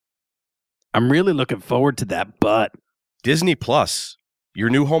I'm really looking forward to that butt. Disney Plus, your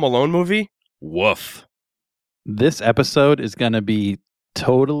new Home Alone movie? Woof. This episode is going to be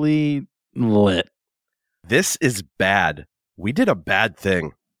totally lit. This is bad. We did a bad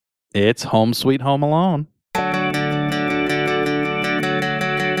thing. It's Home Sweet Home Alone.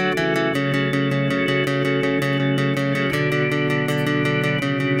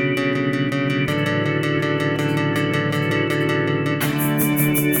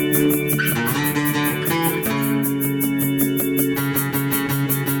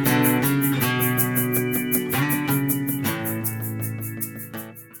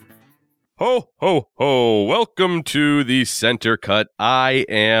 Ho, ho, ho. Welcome to the Center Cut. I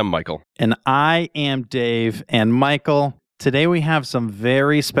am Michael. And I am Dave. And Michael, today we have some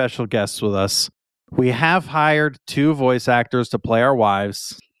very special guests with us. We have hired 2 voice actors to play our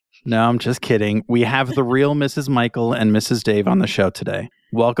wives. No, I'm just kidding. We have the real Mrs. Michael and Mrs. Dave on the show today.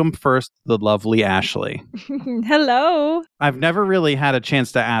 Welcome first, the lovely Ashley. Hello. I've never really had a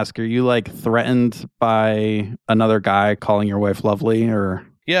chance to ask, are you like threatened by another guy calling your wife lovely or...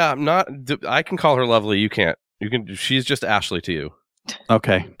 Yeah, I'm not. I can call her lovely. You can't. You can. She's just Ashley to you.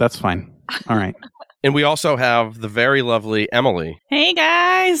 Okay, that's fine. All right. And we also have the very lovely Emily. Hey,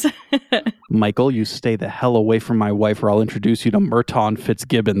 guys. Michael, you stay the hell away from my wife or I'll introduce you to Merton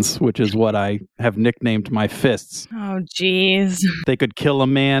Fitzgibbons, which is what I have nicknamed my fists. Oh, jeez. They could kill a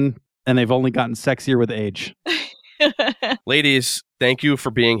man, and they've only gotten sexier with age. Ladies, thank you for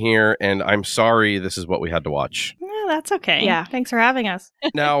being here, and I'm sorry this is what we had to watch. No, that's okay. Yeah. Thanks for having us.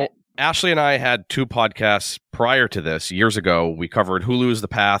 Now, Ashley and I had 2 podcasts prior to this. Years ago, we covered Hulu's The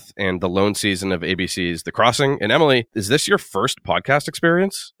Path and the lone season of ABC's The Crossing. And Emily, is this your first podcast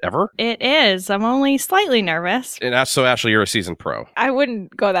experience ever? It is. I'm only slightly nervous. And so, Ashley, you're a seasoned pro. I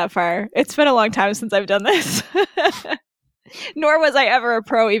wouldn't go that far. It's been a long time since I've done this. Nor was I ever a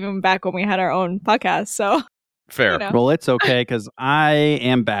pro even back when we had our own podcast. So... Fair. You know. Well, it's okay because I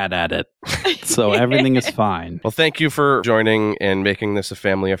am bad at it. So everything is fine. Well, thank you for joining and making this a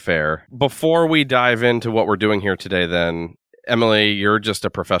family affair. Before we dive into what we're doing here today, then, Emily, you're just a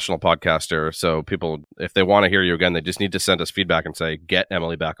professional podcaster. So people, if they want to hear you again, they just need to send us feedback and say, get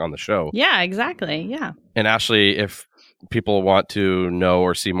Emily back on the show. Yeah, exactly. Yeah. And Ashley, if people want to know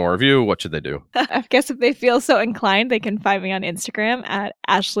or see more of you, what should they do? I guess if they feel so inclined, they can find me on Instagram at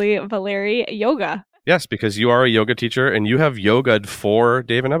Ashley Valeri Yoga. Yes, because you are a yoga teacher and you have yogaed for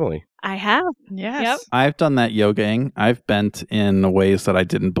Dave and Emily. I have. Yes. Yep. I've done that yogaing. I've bent in ways that I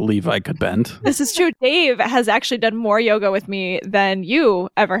didn't believe I could bend. This is true. Dave has actually done more yoga with me than you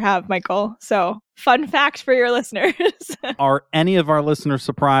ever have, Michael. So, fun fact for your listeners. Are any of our listeners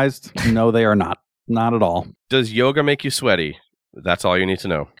surprised? No, they are not. Not at all. Does yoga make you sweaty? That's all you need to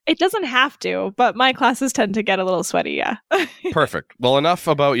know. It doesn't have to, but my classes tend to get a little sweaty, yeah. Perfect. Well, enough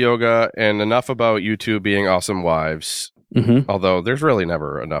about yoga and enough about you 2 being awesome wives. Mm-hmm. Although there's really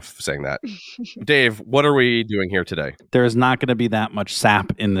never enough saying that. Dave, what are we doing here today? There's not going to be that much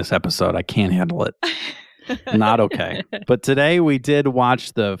sap in this episode. I can't handle it. Not okay. But today we did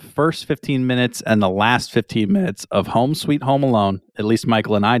watch the first 15 minutes and the last 15 minutes of Home Sweet Home Alone. At least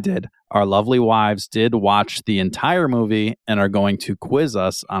Michael and I did. Our lovely wives did watch the entire movie and are going to quiz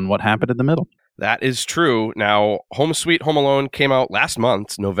us on what happened in the middle. That is true. Now, Home Sweet Home Alone came out last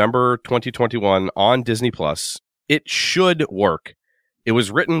month, November 2021, on Disney Plus. It should work. It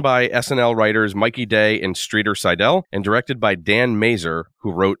was written by SNL writers Mikey Day and Streeter Seidel and directed by Dan Mazer,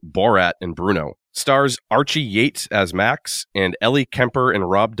 who wrote Borat and Bruno. Stars Archie Yates as Max and Ellie Kemper and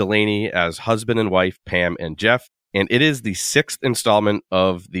Rob Delaney as husband and wife Pam and Jeff. And it is the 6th installment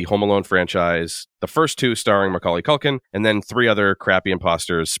of the Home Alone franchise, the first 2 starring Macaulay Culkin, and then 3 other crappy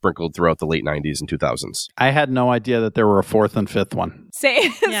imposters sprinkled throughout the late 90s and 2000s. I had no idea that there were a 4th and 5th one.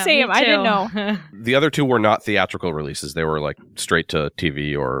 Same. Yeah, Same. me I didn't too. know. The other 2 were not theatrical releases. They were like straight to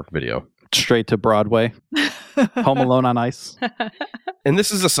TV or video. Straight to Broadway. Home Alone on Ice. And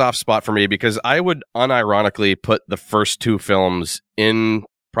this is a soft spot for me because I would unironically put the first 2 films in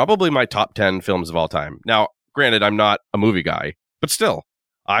probably my top 10 films of all time. Now, granted, I'm not a movie guy, but still,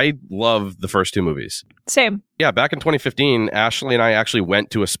 I love the first 2 movies. Same. Yeah, back in 2015, Ashley and I actually went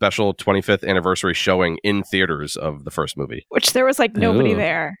to a special 25th anniversary showing in theaters of the first movie. Which there was like nobody Ooh.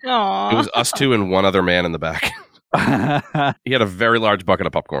 there. It Aww. was us 2 and one other man in the back. He had a very large bucket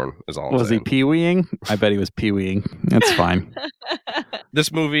of popcorn, is all I'm Was he saying. pee-weeing? I bet he was pee-weeing. That's fine.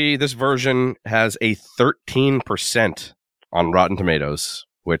 This movie, this version, has a 13% on Rotten Tomatoes,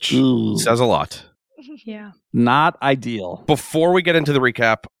 which Ooh. says a lot. Yeah. Not ideal. Before we get into the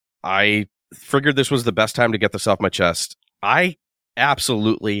recap, I figured this was the best time to get this off my chest. I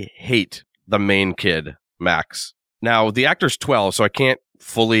absolutely hate the main kid, Max. Now, the actor's 12, so I can't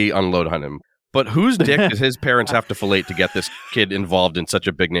fully unload on him. But whose dick does his parents have to fillet to get this kid involved in such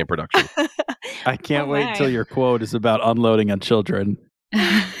a big name production? I can't Oh wait my. until your quote is about unloading on children.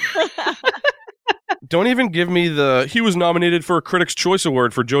 Don't even give me he was nominated for a Critics' Choice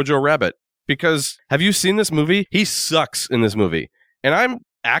Award for Jojo Rabbit. Because have you seen this movie? He sucks in this movie. And I'm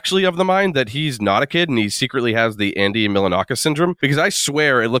actually of the mind that he's not a kid and he secretly has the Andy Milonakis syndrome. Because I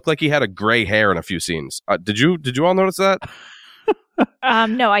swear it looked like he had a gray hair in a few scenes. Did you all notice that?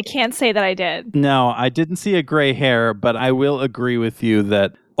 No, I can't say that I did. No, I didn't see a gray hair, but I will agree with you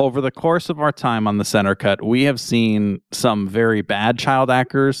that over the course of our time on the Center Cut, we have seen some very bad child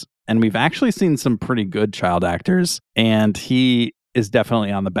actors, and we've actually seen some pretty good child actors, and he is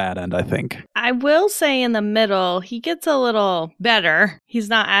definitely on the bad end, I think. I will say in the middle, he gets a little better. He's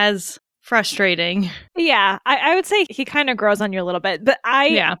not as frustrating. Yeah, I would say he kind of grows on you a little bit. But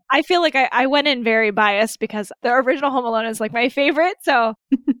I feel like I went in very biased because the original Home Alone is like my favorite. So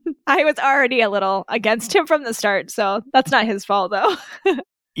I was already a little against him from the start. So that's not his fault, though.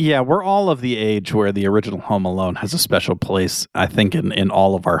 Yeah, we're all of the age where the original Home Alone has a special place, I think, in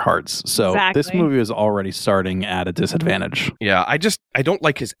all of our hearts. So this Exactly. movie is already starting at a disadvantage. Yeah, I don't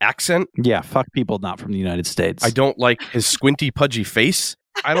like his accent. Yeah, fuck people not from the United States. I don't like his squinty, pudgy face.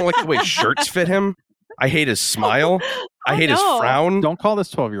 I don't like the way shirts fit him. I hate his smile. I hate his frown. Don't call this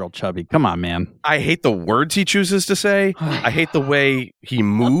 12-year-old chubby. Come on, man. I hate the words he chooses to say. I hate the way he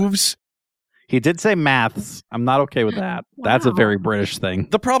moves. He did say maths. I'm not okay with that. That's a Wow. very British thing.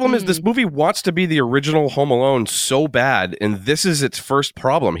 The problem is this movie wants to be the original Home Alone so bad, and this is its first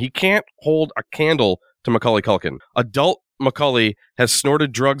problem. He can't hold a candle to Macaulay Culkin. Adult Macaulay has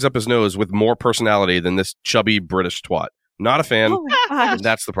snorted drugs up his nose with more personality than this chubby British twat. Not a fan. Oh my gosh.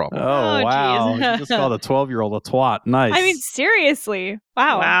 That's the problem. Oh, Oh, wow. geez. You just called a 12-year-old a twat. Nice. I mean, seriously.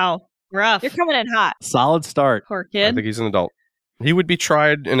 Wow. Wow. Rough. You're coming in hot. Solid start. Poor I kid. think he's an adult. He would be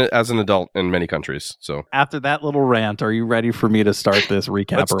tried as an adult in many countries. So After that little rant, are you ready for me to start this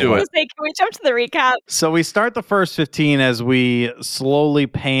recap? Let's or do what? it. Let's say, can we jump to the recap? So we start the first 15 as we slowly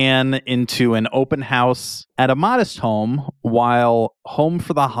pan into an open house at a modest home while Home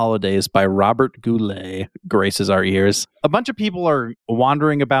for the Holidays by Robert Goulet graces our ears. A bunch of people are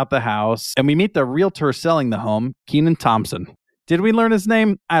wandering about the house and we meet the realtor selling the home, Keenan Thompson. Did we learn his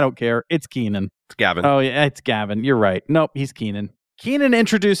name? I don't care. It's Keenan. it's Gavin. Oh, yeah, it's Gavin. You're right. Nope, he's Keenan. Keenan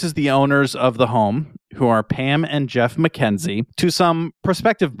introduces the owners of the home, who are Pam and Jeff McKenzie, to some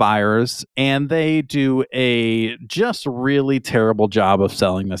prospective buyers, and they do a just really terrible job of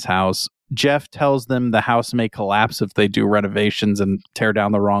selling this house. Jeff tells them the house may collapse if they do renovations and tear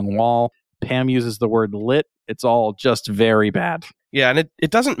down the wrong wall. Pam uses the word lit. It's all just very bad. Yeah, and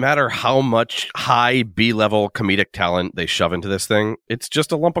it doesn't matter how much high B-level comedic talent they shove into this thing. It's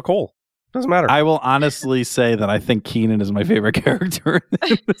just a lump of coal. Doesn't matter. I will honestly say that I think Keenan is my favorite character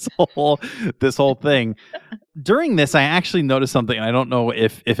in this whole thing. During this, I actually noticed something. I don't know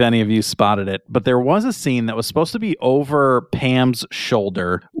if any of you spotted it, but there was a scene that was supposed to be over Pam's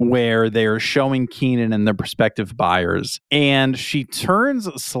shoulder where they're showing Keenan and the prospective buyers. And she turns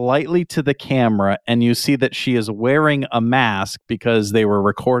slightly to the camera and you see that she is wearing a mask because they were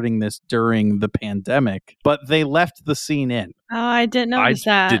recording this during the pandemic, but they left the scene in. Oh, I didn't notice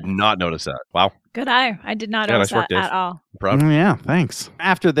that. did not notice that. Wow. Good eye. I did not Yeah, notice nice work, that Dave. at all. I'm proud. Yeah, thanks.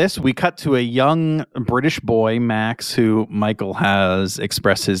 After this, we cut to a young British boy, Max, who Michael has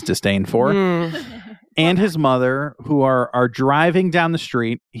expressed his disdain for, and his mother, who are driving down the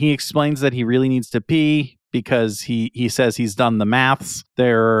street. He explains that he really needs to pee because he says he's done the maths.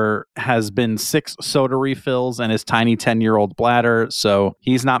 There has been 6 soda refills in his tiny 10-year-old bladder, so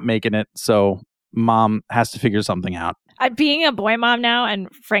he's not making it. So mom has to figure something out. Being a boy mom now, and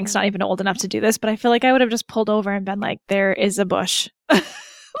Frank's not even old enough to do this, but I feel like I would have just pulled over and been like, there is a bush.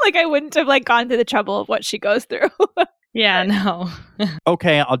 Like I wouldn't have like gone through the trouble of what she goes through. Yeah, no.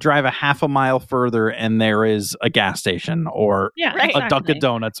 Okay, I'll drive a half a mile further and there is a gas station or Yeah, Right. a Dunkin'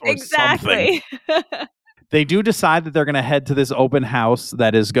 Donuts or something. Exactly. They do decide that they're going to head to this open house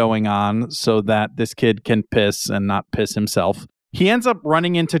that is going on so that this kid can piss and not piss himself. He ends up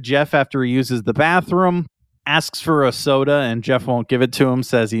running into Jeff after he uses the bathroom, asks for a soda, and Jeff won't give it to him,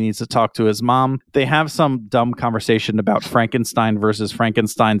 says he needs to talk to his mom. They have some dumb conversation about Frankenstein versus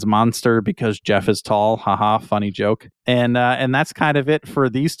Frankenstein's monster because Jeff is tall. Haha, funny joke. And that's kind of it for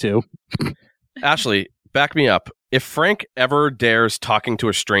these two. Ashley, back me up. If Frank ever dares talking to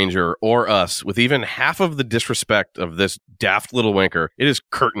a stranger or us with even half of the disrespect of this daft little wanker, it is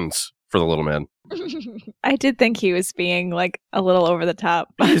curtains for the little man. I did think he was being like a little over the top.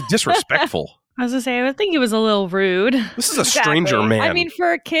 He is disrespectful. I was going to say, I would think he was a little rude. This is a stranger man. I mean,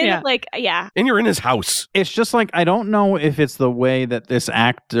 for a kid, And you're in his house. It's just like, I don't know if it's the way that this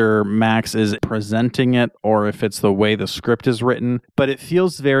actor, Max, is presenting it or if it's the way the script is written, but it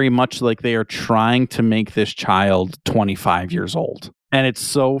feels very much like they are trying to make this child 25 years old. And it's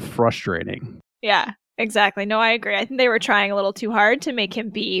so frustrating. Yeah, exactly. No, I agree. I think they were trying a little too hard to make him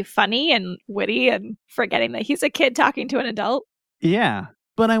be funny and witty and forgetting that he's a kid talking to an adult. Yeah.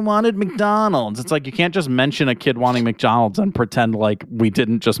 But I wanted McDonald's. It's like you can't just mention a kid wanting McDonald's and pretend like we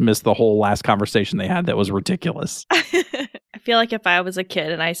didn't just miss the whole last conversation they had that was ridiculous. I feel like if I was a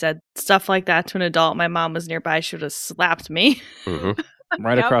kid and I said stuff like that to an adult, my mom was nearby, she would have slapped me. Mm-hmm.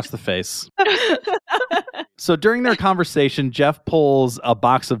 Right across the face. So during their conversation, Jeff pulls a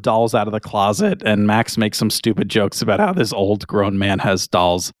box of dolls out of the closet and Max makes some stupid jokes about how this old grown man has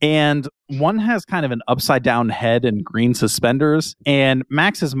dolls. And one has kind of an upside down head and green suspenders. And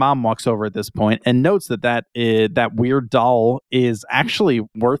Max's mom walks over at this point and notes that weird doll is actually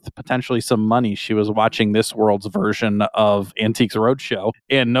worth potentially some money. She was watching this world's version of Antiques Roadshow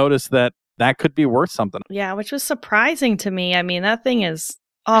and noticed that could be worth something. Yeah, which was surprising to me. I mean, that thing is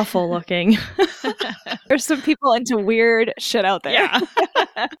awful looking. There's some people into weird shit out there. Yeah.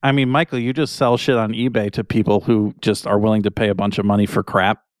 I mean, Michael, you just sell shit on eBay to people who just are willing to pay a bunch of money for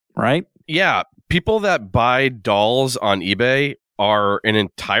crap, right? Yeah. People that buy dolls on eBay are an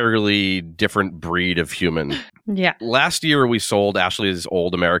entirely different breed of human. Yeah. Last year, we sold Ashley's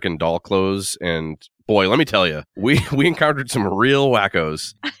old American doll clothes, and boy, let me tell you, we encountered some real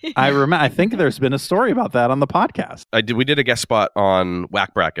wackos. I think there's been a story about that on the podcast. We did a guest spot on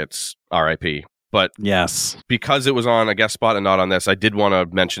Whack Brackets, RIP. But yes, because it was on a guest spot and not on this, I did want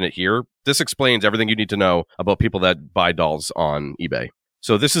to mention it here. This explains everything you need to know about people that buy dolls on eBay.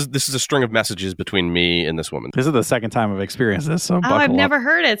 So this is a string of messages between me and this woman. This is the second time I've experienced this. So I've never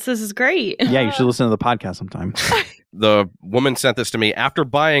heard it. So this is great. Yeah, you should listen to the podcast sometime. The woman sent this to me after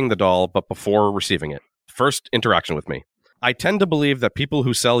buying the doll, but before receiving it. First interaction with me. I tend to believe that people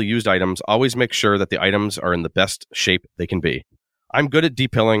who sell used items always make sure that the items are in the best shape they can be. I'm good at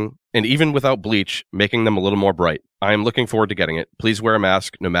depilling, and even without bleach, making them a little more bright. I am looking forward to getting it. Please wear a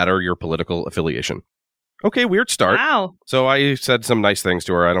mask, no matter your political affiliation. Okay, weird start. Wow. So I said some nice things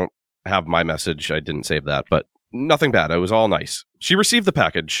to her. I don't have my message. I didn't save that, but nothing bad. It was all nice. She received the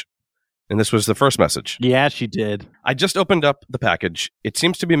package, and this was the first message. Yeah, she did. I just opened up the package. It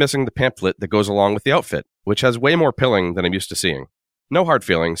seems to be missing the pamphlet that goes along with the outfit, which has way more pilling than I'm used to seeing. No hard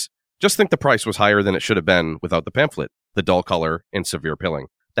feelings. Just think the price was higher than it should have been without the pamphlet, the dull color, and severe pilling.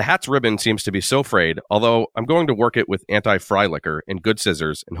 The hat's ribbon seems to be so frayed, although I'm going to work it with anti-fry liquor and good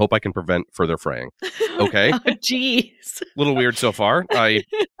scissors and hope I can prevent further fraying. Okay? Oh, jeez. Little weird so far. I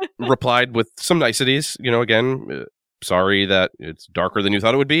replied with some niceties, again, sorry that it's darker than you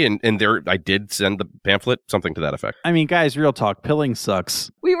thought it would be. And there, I did send the pamphlet, something to that effect. I mean, guys, real talk, pilling sucks.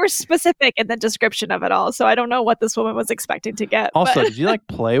 We were specific in the description of it all, so I don't know what this woman was expecting to get. Also, did you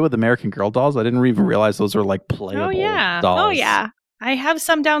play with American Girl dolls? I didn't even realize those are playable dolls. Oh, yeah. I have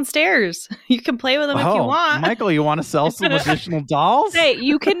some downstairs. You can play with them if you want. Michael, you want to sell some additional dolls? Hey,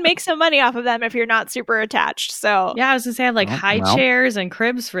 you can make some money off of them if you're not super attached. So yeah, I was going to say I have high chairs and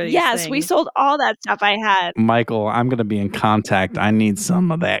cribs for these things. We sold all that stuff I had. Michael, I'm going to be in contact. I need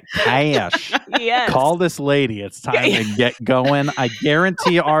some of that cash. Yes. Call this lady. It's time to get going. I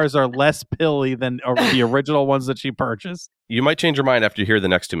guarantee ours are less pilly than the original ones that she purchased. You might change your mind after you hear the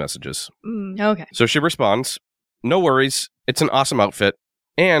next two messages. Okay. So she responds, no worries. It's an awesome outfit.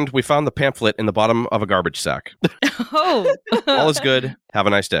 And we found the pamphlet in the bottom of a garbage sack. Oh. All is good. Have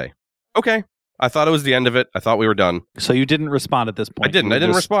a nice day. Okay. I thought it was the end of it. I thought we were done. So you didn't respond at this point? I didn't. I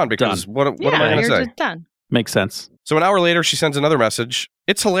didn't respond because what am I going to say? Just done. Makes sense. So an hour later, she sends another message.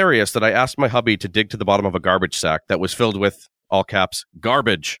 It's hilarious that I asked my hubby to dig to the bottom of a garbage sack that was filled with, all caps,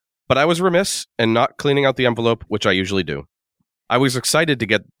 garbage. But I was remiss in not cleaning out the envelope, which I usually do. I was excited to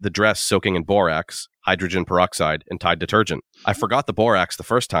get the dress soaking in borax, hydrogen peroxide, and Tide detergent. I forgot the borax the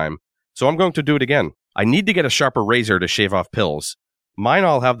first time, so I'm going to do it again. I need to get a sharper razor to shave off pills. Mine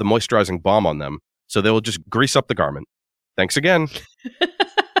all have the moisturizing balm on them, so they will just grease up the garment. Thanks again.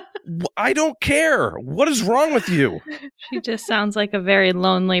 I don't care. What is wrong with you? She just sounds like a very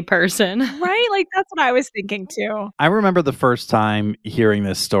lonely person. Right? That's what I was thinking too. I remember the first time hearing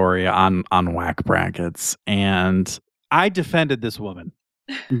this story on Whack Brackets, and I defended this woman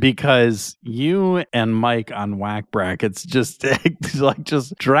because you and Mike on Whack Brackets just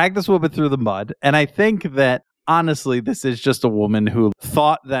drag this woman through the mud. And I think that honestly, this is just a woman who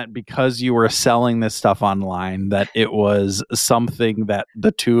thought that because you were selling this stuff online, that it was something that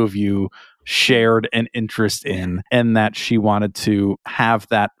the two of you shared an interest in, and that she wanted to have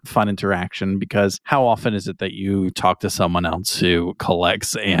that fun interaction, because how often is it that you talk to someone else who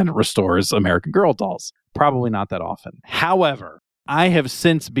collects and restores American Girl dolls? Probably not that often. However, I have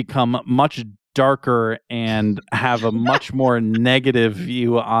since become much darker and have a much more negative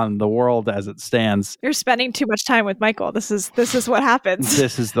view on the world as it stands. You're spending too much time with Michael. This is what happens.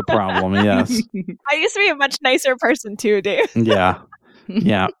 This is the problem, yes. I used to be a much nicer person too, Dave. Yeah.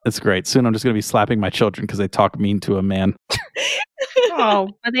 Yeah, it's great. Soon I'm just going to be slapping my children because they talk mean to a man. Oh,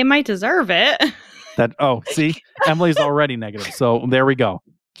 but they might deserve it. See, Emily's already negative. So there we go.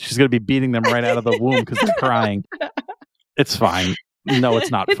 She's going to be beating them right out of the womb because they're crying. It's fine. No, it's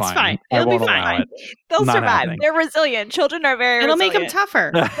not fine. It's fine. I It'll won't be fine. allow it. They'll Not survive. happening. They're resilient. Children are very It'll resilient. make them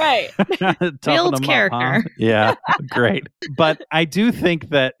tougher. Right. Toughen Builds them character. up, huh? Yeah, great. But I do think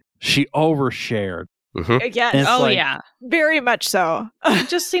that she overshared. Mm-hmm. Yes. It's Oh, like- yeah. Very much so. It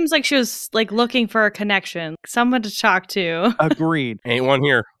just seems like she was like looking for a connection, someone to talk to. Agreed. Ain't one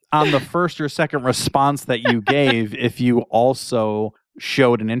here. On the first or second response that you gave, if you also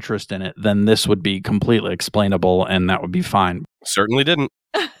showed an interest in it, then this would be completely explainable and that would be fine. Certainly didn't.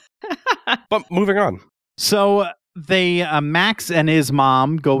 But moving on. So they Max and his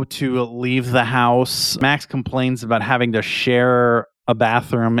mom go to leave the house. Max complains about having to share a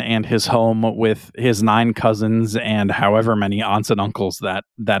bathroom and his home with his 9 cousins and however many aunts and uncles that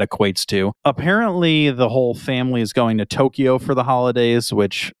equates to. Apparently, the whole family is going to Tokyo for the holidays,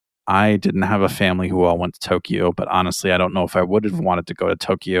 which I didn't have a family who all went to Tokyo, but honestly, I don't know if I would have wanted to go to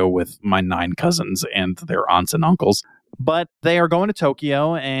Tokyo with my 9 cousins and their aunts and uncles. But they are going to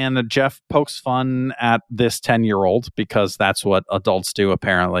Tokyo, and Jeff pokes fun at this 10-year-old because that's what adults do,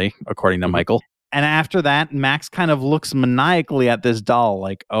 apparently, according to Michael. And after that, Max kind of looks maniacally at this doll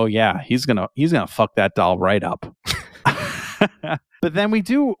like, oh yeah, he's gonna fuck that doll right up. But then we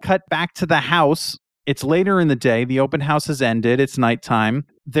do cut back to the house. It's later in the day. The open house has ended. It's nighttime.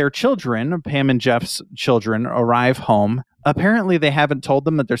 Their children, Pam and Jeff's children, arrive home. Apparently, they haven't told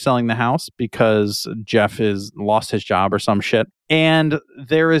them that they're selling the house because Jeff has lost his job or some shit. And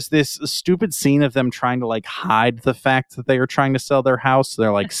there is this stupid scene of them trying to like hide the fact that they are trying to sell their house.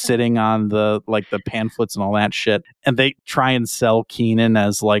 They're like sitting on the pamphlets and all that shit. And they try and sell Keenan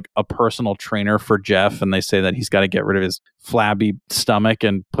as like a personal trainer for Jeff. And they say that he's got to get rid of his flabby stomach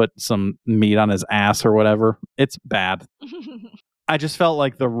and put some meat on his ass or whatever. It's bad. I just felt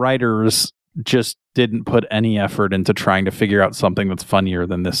like the writers just didn't put any effort into trying to figure out something that's funnier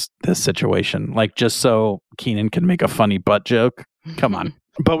than this situation. Like, just so Keenan can make a funny butt joke. Come on.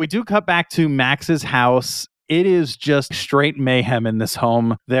 But we do cut back to Max's house. It is just straight mayhem in this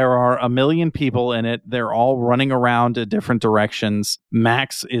home. There are a million people in it. They're all running around in different directions.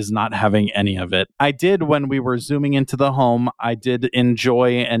 Max is not having any of it. I did, when we were zooming into the home, I did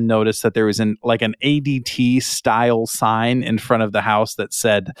enjoy and notice that there was an ADT style sign in front of the house that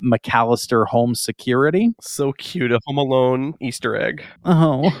said McAllister Home Security. So cute. A Home Alone Easter egg.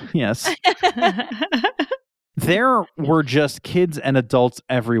 Oh, yes. There were just kids and adults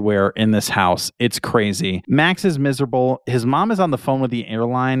everywhere in this house. It's crazy. Max is miserable. His mom is on the phone with the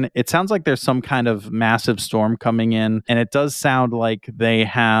airline. It sounds like there's some kind of massive storm coming in, and it does sound like they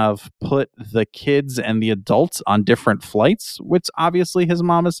have put the kids and the adults on different flights, which obviously his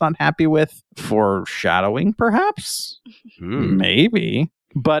mom is not happy with. Foreshadowing, perhaps? Maybe.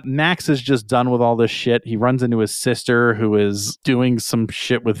 But Max is just done with all this shit. He runs into his sister, who is doing some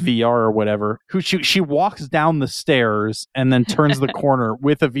shit with VR or whatever. She walks down the stairs and then turns the corner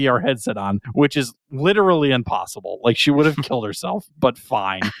with a VR headset on, which is literally impossible. Like, she would have killed herself, but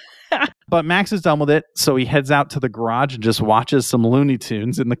fine. But Max is done with it, so he heads out to the garage and just watches some Looney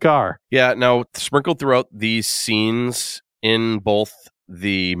Tunes in the car. Yeah, now, sprinkled throughout these scenes in both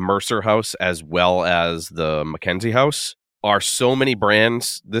the Mercer house as well as the Mackenzie house are so many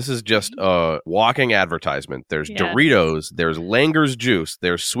brands. This is just a walking advertisement. There's Doritos, there's Langer's Juice,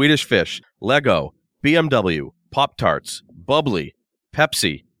 there's Swedish Fish, Lego, BMW, Pop-Tarts, Bubbly,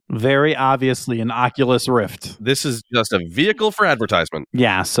 Pepsi. Very obviously an Oculus Rift. This is just a vehicle for advertisement.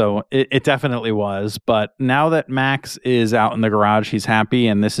 Yeah, so it definitely was. But now that Max is out in the garage, he's happy.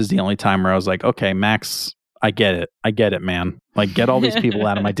 And this is the only time where I was like, okay, Max, I get it, man. Like, get all these people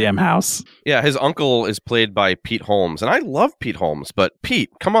out of my damn house. Yeah, his uncle is played by Pete Holmes. And I love Pete Holmes, but Pete,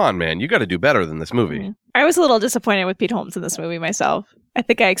 come on, man. You got to do better than this movie. I was a little disappointed with Pete Holmes in this movie myself. I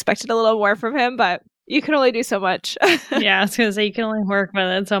think I expected a little more from him, but you can only do so much. Yeah, I was going to say, you can only work with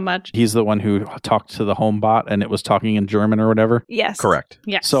it so much. He's the one who talked to the HomeBot and it was talking in German or whatever? Yes. Correct.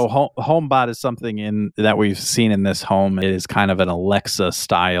 Yes. So HomeBot is something that we've seen in this home. It is kind of an Alexa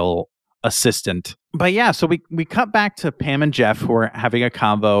style assistant. But yeah, so we cut back to Pam and Jeff, who are having a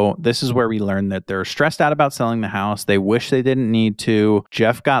convo. This is where we learn that they're stressed out about selling the house. They wish they didn't need to.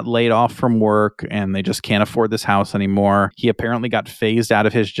 Jeff got laid off from work and they just can't afford this house anymore. He apparently got phased out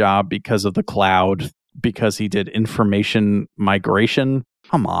of his job because of the cloud, because he did information migration.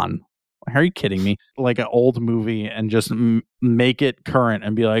 Come on. Are you kidding me? Like an old movie and just make it current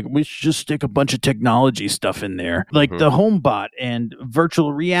and be like, we should just stick a bunch of technology stuff in there. Like the HomeBot and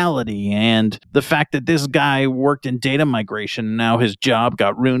virtual reality and the fact that this guy worked in data migration and now his job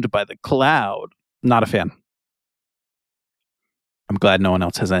got ruined by the cloud. Not a fan. I'm glad no one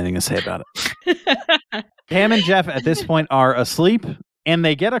else has anything to say about it. Pam and Jeff at this point are asleep and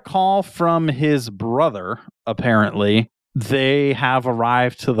they get a call from his brother, apparently. They have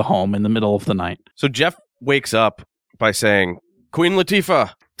arrived to the home in the middle of the night. So Jeff wakes up by saying, Queen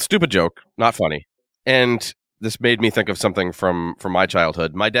Latifah. Stupid joke, not funny. And this made me think of something from my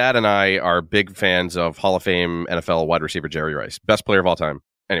childhood. My dad and I are big fans of Hall of Fame NFL wide receiver Jerry Rice, best player of all time.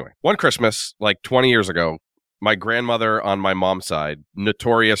 Anyway, one Christmas, like 20 years ago, my grandmother on my mom's side,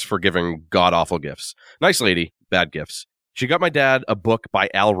 notorious for giving god-awful gifts. Nice lady, bad gifts. She got my dad a book by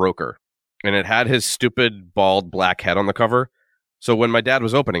Al Roker. And it had his stupid, bald, black head on the cover. So when my dad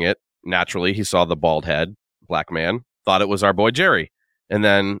was opening it, naturally, he saw the bald head, black man, thought it was our boy Jerry. And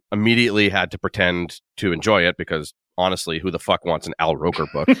then immediately had to pretend to enjoy it because, honestly, who the fuck wants an Al Roker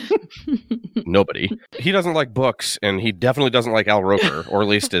book? Nobody. He doesn't like books, and he definitely doesn't like Al Roker, or at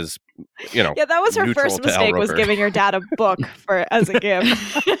least is, Yeah, that was her first mistake, was giving your dad a book as a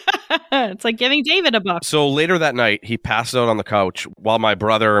gift. It's like giving David a book. So later that night, he passed out on the couch while my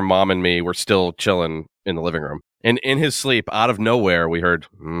brother, mom, and me were still chilling in the living room. And in his sleep, out of nowhere, we heard,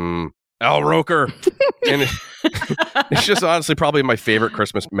 Al Roker. And it's just honestly probably my favorite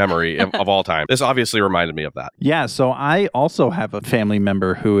Christmas memory of all time. This obviously reminded me of that. Yeah, so I also have a family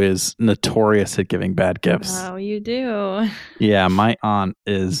member who is notorious at giving bad gifts. Oh, you do? Yeah, my aunt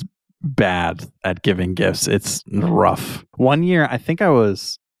is bad at giving gifts. It's rough. One year, I think I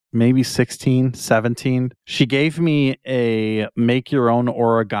was maybe 16, 17. She gave me a make your own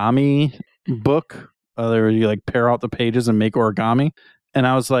origami book. Where you like pair out the pages and make origami. And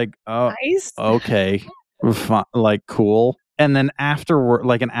I was like, oh, nice. Okay, like cool. And then afterward,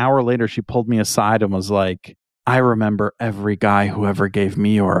 like an hour later, she pulled me aside and was like, I remember every guy who ever gave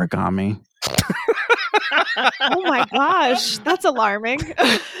me origami. Oh my gosh, that's alarming.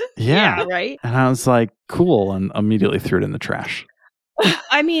 Yeah, right. And I was like, cool, and immediately threw it in the trash.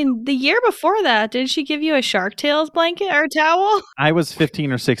 I mean, the year before that, did she give you a Shark Tales blanket or towel? I was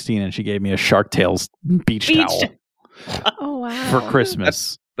 15 or 16 and she gave me a Shark Tales beach towel. Oh, wow. For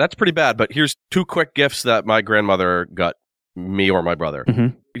Christmas. That's pretty bad, but here's two quick gifts that my grandmother got me or my brother.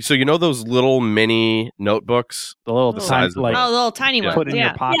 Mm-hmm. So you know those little mini notebooks? The little size, like the little tiny ones. Put in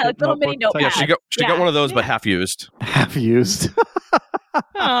your pocket. Yeah, like little mini notepad. Yeah, she got one of those, but half used. Half used.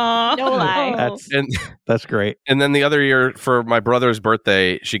 Aww. No lie. That's great. And then the other year for my brother's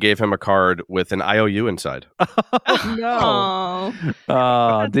birthday, she gave him a card with an IOU inside. No.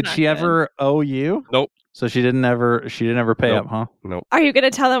 Did she ever owe you? Nope. So she didn't ever pay up, huh? Nope. Are you going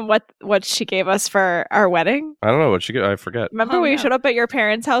to tell them what she gave us for our wedding? I don't know what she got. I forget. Remember when you showed up at your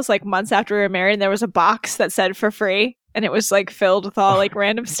parents' house like months after we were married and there was a box that said for free? And it was like filled with all like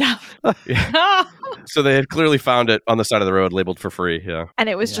random stuff. Yeah. So they had clearly found it on the side of the road labeled for free. Yeah. And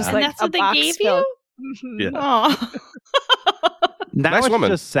it was just like that's a what they box gave filled. you? Yeah. Aw. Now Nice it's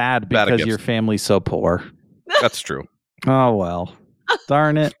woman. just sad Bad at because gifts. your family's so poor. That's true. Oh, well.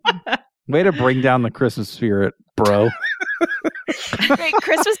 Darn it. Way to bring down the Christmas spirit, bro. Great.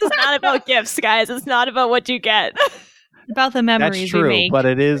 Christmas is not about gifts, guys. It's not about what you get. About the memories That's true, we make. but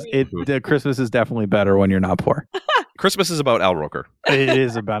the Christmas is definitely better when you're not poor. Christmas is about Al Roker. It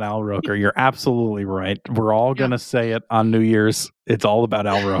is about Al Roker. You're absolutely right. We're all going to say it on New Year's. It's all about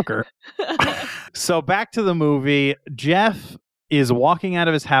Al Roker. So back to the movie. Jeff is walking out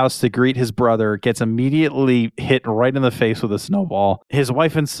of his house to greet his brother, gets immediately hit right in the face with a snowball. His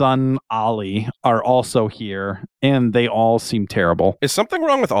wife and son, Ollie, are also here, and they all seem terrible. Is something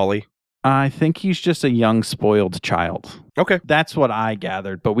wrong with Ollie? I think he's just a young, spoiled child. Okay. That's what I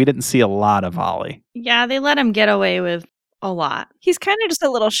gathered, but we didn't see a lot of Ollie. Yeah, they let him get away with a lot. He's kind of just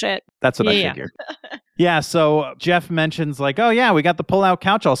a little shit. That's what I Yeah. figured. Yeah, so Jeff mentions like, oh yeah, we got the pull-out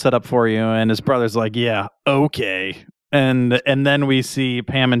couch all set up for you. And his brother's like, yeah, okay. And then we see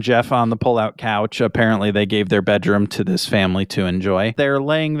Pam and Jeff on the pull-out couch. Apparently they gave their bedroom to this family to enjoy. They're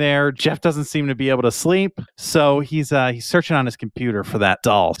laying there. Jeff doesn't seem to be able to sleep. So he's searching on his computer for that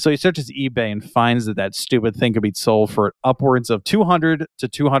doll. So he searches eBay and finds that stupid thing could be sold for upwards of $200,000 to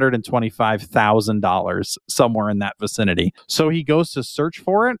 $225,000, somewhere in that vicinity. So he goes to search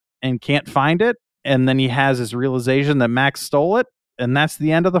for it. and can't find it. And then he has his realization that Max stole it. And that's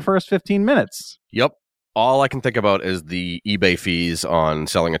the end of the first 15 minutes. Yep. All I can think about is the eBay fees on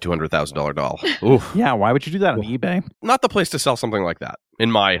selling a $200,000 doll. Oof. Yeah, why would you do that on eBay? Not the place to sell something like that, in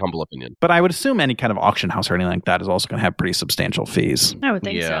my humble opinion. But I would assume any kind of auction house or anything like that is also going to have pretty substantial fees. I would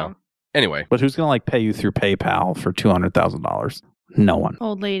think so. Anyway. But who's going to pay you through PayPal for $200,000? No one.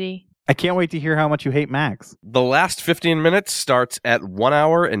 Old lady. I can't wait to hear how much you hate Max. The last 15 minutes starts at 1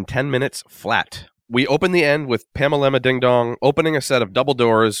 hour and 10 minutes flat. We open the end with Pamela Ding Dong opening a set of double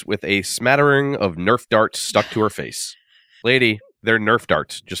doors with a smattering of Nerf darts stuck to her face. Lady, they're Nerf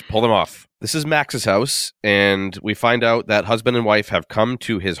darts. Just pull them off. This is Max's house, and we find out that husband and wife have come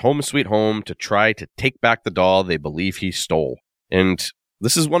to his home sweet home to try to take back the doll they believe he stole. And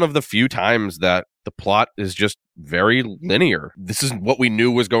this is one of the few times that the plot is just very linear. This is what we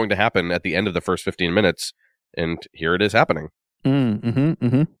knew was going to happen at the end of the first 15 minutes, and here it is happening.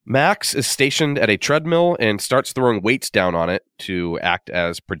 Max is stationed at a treadmill and starts throwing weights down on it to act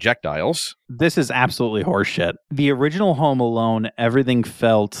as projectiles. This is absolutely horseshit. The original Home Alone, everything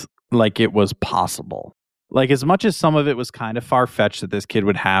felt like it was possible. Like, as much as some of it was kind of far-fetched that this kid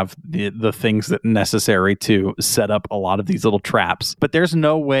would have the things that necessary to set up a lot of these little traps, but there's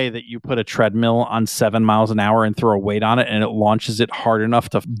no way that you put a treadmill on 7 miles an hour and throw a weight on it and it launches it hard enough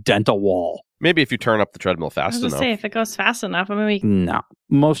to dent a wall. Maybe if you turn up the treadmill fast enough. I was going to say, if it goes fast enough, I mean, No.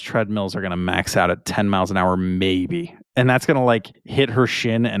 Most treadmills are going to max out at 10 miles an hour, maybe. And that's going to, like, hit her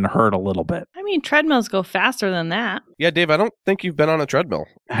shin and hurt a little bit. I mean, treadmills go faster than that. Yeah, Dave, I don't think you've been on a treadmill.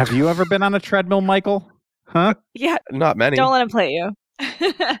 Have you ever been on a treadmill, Michael? Huh? Yeah. Not many. Don't let him play you.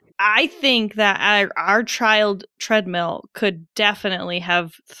 I think that our child treadmill could definitely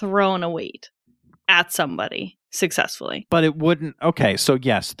have thrown a weight at somebody successfully. But it wouldn't. Okay, so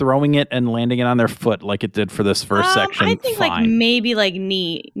yes, throwing it and landing it on their foot like it did for this first section. I think fine. maybe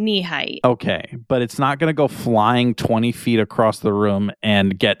knee height. Okay, but it's not going to go flying 20 feet across the room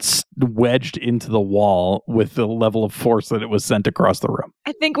and get wedged into the wall with the level of force that it was sent across the room.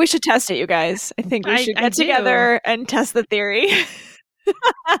 I think we should test it, you guys. I think we should get together and test the theory.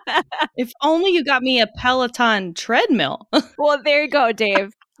 If only you got me a Peloton treadmill. Well, there you go,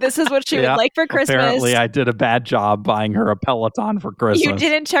 Dave. This is what she would like for Christmas. Apparently, I did a bad job buying her a Peloton for Christmas. You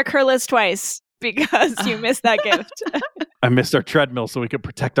didn't check her list twice because you missed that gift. I missed our treadmill so we could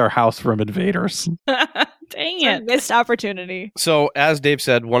protect our house from invaders. Dang it. Missed opportunity. So, as Dave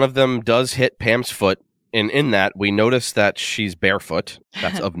said, one of them does hit Pam's foot. And in that, we notice that she's barefoot.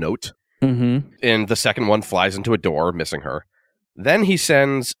 That's of note. Mm-hmm. And the second one flies into a door, missing her. Then he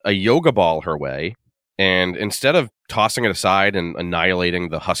sends a yoga ball her way. And instead of tossing it aside and annihilating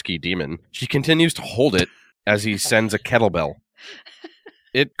the husky demon, she continues to hold it as he sends a kettlebell.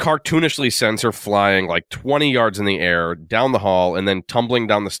 It cartoonishly sends her flying like 20 yards in the air, down the hall, and then tumbling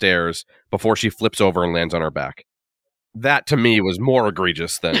down the stairs before she flips over and lands on her back. That, to me, was more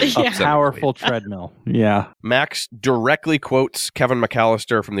egregious than a powerful treadmill. Yeah. Max directly quotes Kevin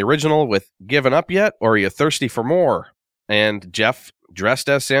McAllister from the original with, "Given up yet, or are you thirsty for more?" And Jeff, dressed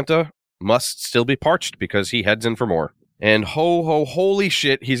as Santa, must still be parched because he heads in for more. And holy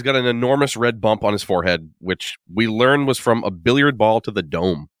shit, he's got an enormous red bump on his forehead, which we learn was from a billiard ball to the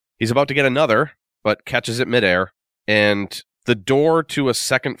dome. He's about to get another, but catches it midair. And the door to a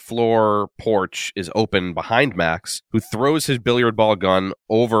second floor porch is open behind Max, who throws his billiard ball gun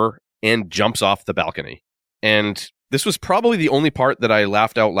over and jumps off the balcony. And this was probably the only part that I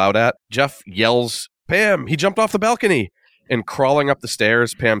laughed out loud at. Jeff yells, "Pam, he jumped off the balcony." And crawling up the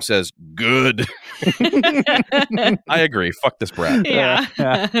stairs, Pam says, "Good." I agree. Fuck this brat.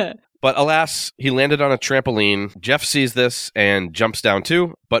 Yeah. But alas, he landed on a trampoline. Jeff sees this and jumps down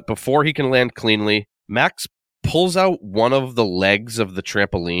too. But before he can land cleanly, Max pulls out one of the legs of the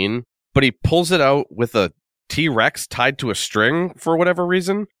trampoline, but he pulls it out with a T-Rex tied to a string for whatever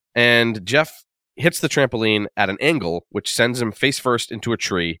reason. And Jeff hits the trampoline at an angle, which sends him face first into a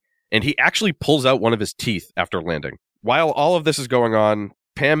tree. And he actually pulls out one of his teeth after landing. While all of this is going on,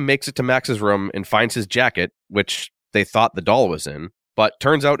 Pam makes it to Max's room and finds his jacket, which they thought the doll was in. But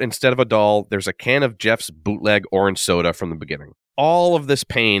turns out instead of a doll, there's a can of Jeff's bootleg orange soda from the beginning. All of this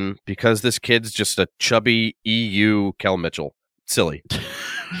pain because this kid's just a chubby EU Kel Mitchell. Silly.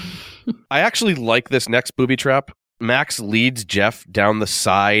 I actually like this next booby trap. Max leads Jeff down the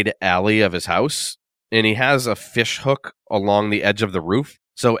side alley of his house, and he has a fish hook along the edge of the roof.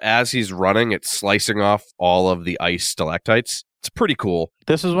 So as he's running, it's slicing off all of the ice stalactites. It's pretty cool.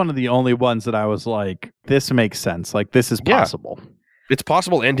 This is one of the only ones that I was like, this makes sense. Like, this is possible. It's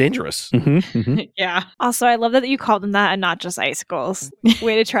possible and dangerous. Yeah. Also, I love that you called them that and not just icicles.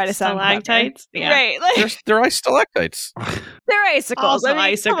 Way to try to sound stalactites. Yeah. Right. Like, They're ice stalactites. They're icicles. Also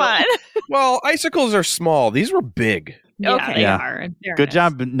icicles. Come on. Well, icicles are small. These were big. Yeah, Okay. they Yeah. are. Good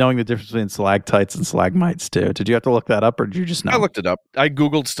job knowing the difference between stalactites and stalagmites, too. Did you have to look that up, or did you just know? I looked it up. I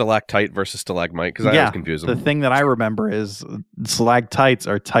Googled stalactite versus stalagmite because I was confused. The thing that I remember is stalactites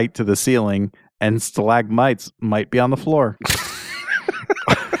are tight to the ceiling, and stalagmites might be on the floor.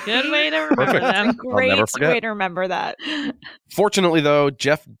 Good way to remember them. Great never forget. way to remember that. Fortunately, though,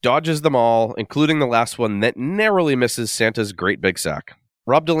 Jeff dodges them all, including the last one that narrowly misses Santa's great big sack.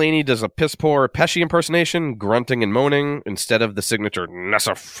 Rob Delaney does a piss-poor Pesci impersonation, grunting and moaning, instead of the signature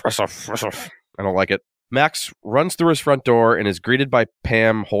Nessif. I don't like it. Max runs through his front door and is greeted by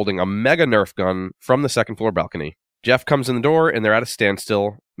Pam holding a mega Nerf gun from the second floor balcony. Jeff comes in the door and they're at a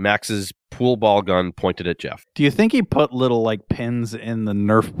standstill. Max's pool ball gun pointed at Jeff. Do you think he put little like pins in the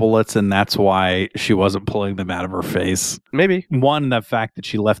Nerf bullets and that's why she wasn't pulling them out of her face? Maybe. One, the fact that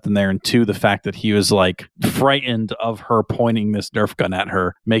she left them there, and two, the fact that he was like frightened of her pointing this Nerf gun at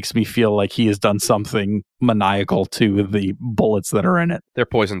her makes me feel like he has done something maniacal to the bullets that are in it. They're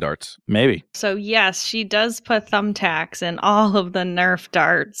poison darts. Maybe. So yes, she does put thumbtacks in all of the Nerf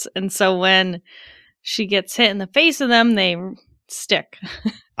darts. And so when she gets hit in the face of them, they stick.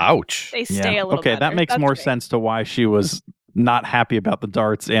 Ouch. They stay a little Okay, better. that makes That's more great. sense to why she was not happy about the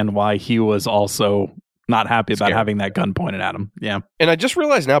darts and why he was also not happy about Scared. having that gun pointed at him. Yeah. And I just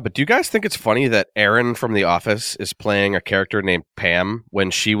realized now, but do you guys think it's funny that Erin from The Office is playing a character named Pam when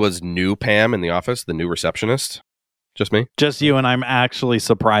she was new Pam in The Office, the new receptionist? Just me? Just you, and I'm actually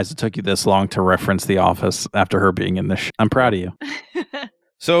surprised it took you this long to reference The Office after her being in this. I'm proud of you.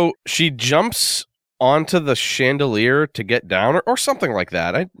 So she jumps onto the chandelier to get down or something like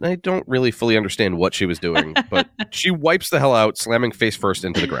that. I don't really fully understand what she was doing, but she wipes the hell out, slamming face first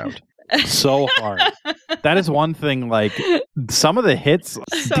into the ground. So hard. That is one thing, like, some of the hits,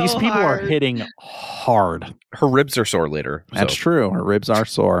 So these people are hard. hitting hard. Her ribs are sore later. That's so. true. Her ribs are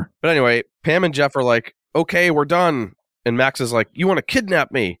sore. But anyway, Pam and Jeff are like, okay, we're done. And Max is like, you want to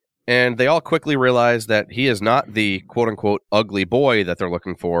kidnap me? And they all quickly realize that he is not the quote-unquote ugly boy that they're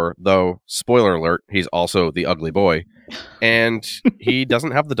looking for, though, spoiler alert, he's also the ugly boy. And he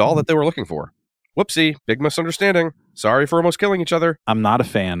doesn't have the doll that they were looking for. Whoopsie, big misunderstanding. Sorry for almost killing each other. I'm not a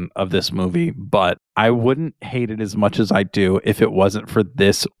fan of this movie, but I wouldn't hate it as much as I do if it wasn't for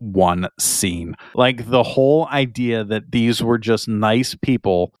this one scene. Like, the whole idea that these were just nice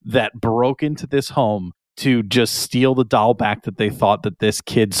people that broke into this home to just steal the doll back that they thought that this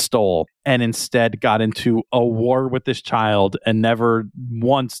kid stole, and instead got into a war with this child and never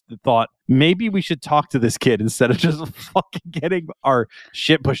once thought, maybe we should talk to this kid instead of just fucking getting our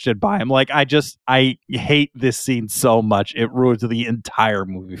shit pushed in by him. Like, I hate this scene so much. It ruins the entire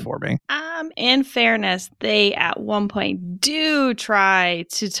movie for me. In fairness, they at one point do try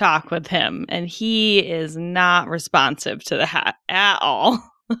to talk with him, and he is not responsive to that at all.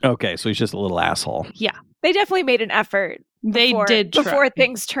 Okay, so he's just a little asshole. Yeah. They definitely made an effort. They did try. Before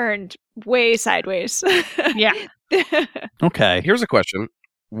things turned way sideways. Yeah. Okay. Here's a question.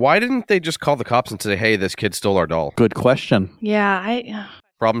 Why didn't they just call the cops and say, hey, this kid stole our doll? Good question. Yeah,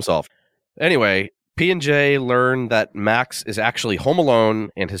 Problem solved. Anyway, P&J learn that Max is actually home alone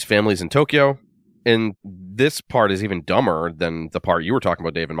and his family's in Tokyo. And this part is even dumber than the part you were talking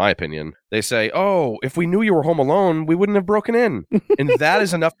about, Dave, in my opinion. They say, oh, if we knew you were home alone, we wouldn't have broken in. And that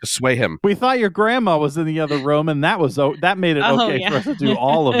is enough to sway him. We thought your grandma was in the other room, and that made it Oh, okay yeah. for us to do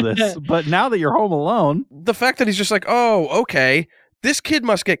all of this. But now that you're home alone, The fact that he's just like, oh, okay, this kid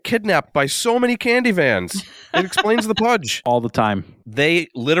must get kidnapped by so many candy vans. It explains the pudge. all the time. They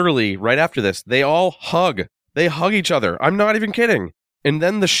literally, right after this, they all hug. They hug each other. I'm not even kidding. And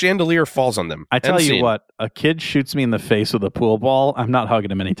then the chandelier falls on them. I tell End you scene. what, a kid shoots me in the face with a pool ball, I'm not hugging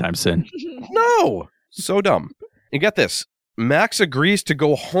him anytime soon. No. So dumb. And get this. Max agrees to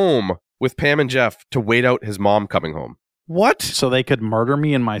go home with Pam and Jeff to wait out his mom coming home. What? So they could murder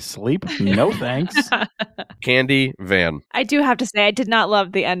me in my sleep? No thanks. Candy van. I do have to say, I did not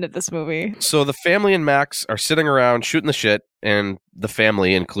love the end of this movie. So the family and Max are sitting around shooting the shit, and the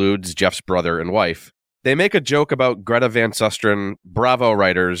family includes Jeff's brother and wife. They make a joke about Greta Van Susteren. Bravo,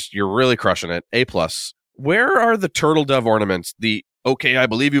 writers. You're really crushing it. A+. Where are the turtle dove ornaments? The, okay, I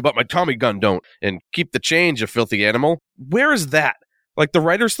believe you, but my Tommy gun don't. And keep the change, you filthy animal. Where is that? Like, the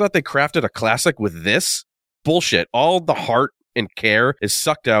writers thought they crafted a classic with this? Bullshit. All the heart and care is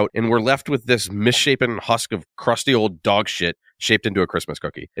sucked out, and we're left with this misshapen husk of crusty old dog shit shaped into a Christmas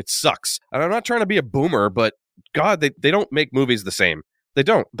cookie. It sucks. And I'm not trying to be a boomer, but God, they don't make movies the same. They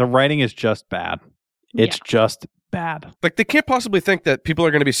don't. The writing is just bad. It's just bad. Like, they can't possibly think that people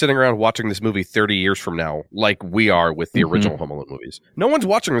are going to be sitting around watching this movie 30 years from now, like we are with the original Home Alone movies. No one's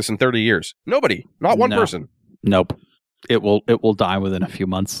watching this in 30 years. Nobody. Not one person. Nope. It will die within a few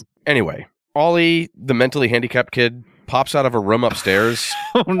months. Anyway, Ollie, the mentally handicapped kid, pops out of a room upstairs.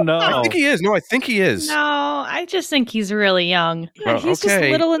 Oh, no. I think he is. No, I think he is. No, I just think he's really young. Yeah, he's just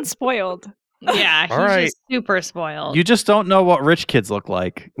little and spoiled. Yeah, he's just super spoiled. You just don't know what rich kids look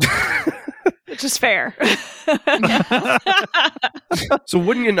like. Which is fair. So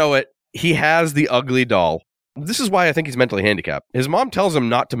wouldn't you know it, he has the ugly doll. This is why I think he's mentally handicapped. His mom tells him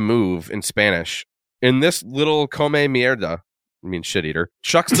not to move in Spanish. And this little come mierda, I mean shit eater,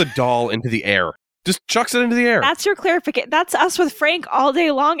 chucks the doll into the air. Just chucks it into the air. That's your clarification. That's us with Frank all day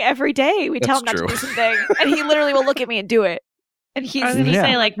long, every day. We tell him not to do something. And he literally will look at me and do it. And he's going to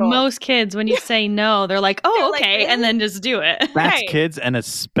say, like, most kids, when you say no, they're like, oh, okay, like, and then just do it. That's kids, and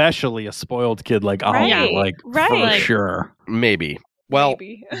especially a spoiled kid like Ollie, for sure. Maybe. Well,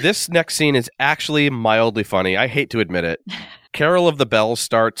 this next scene is actually mildly funny. I hate to admit it. Carol of the Bells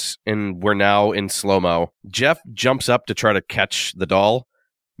starts, and we're now in slow-mo. Jeff jumps up to try to catch the doll,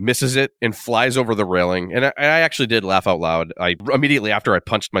 misses it, and flies over the railing. And I actually did laugh out loud. Immediately after I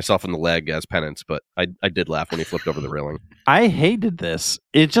punched myself in the leg as penance, but I did laugh when he flipped over the railing. I hated this.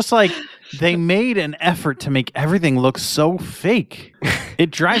 It's just like they made an effort to make everything look so fake.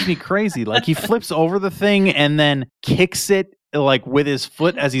 It drives me crazy. Like he flips over the thing and then kicks it like with his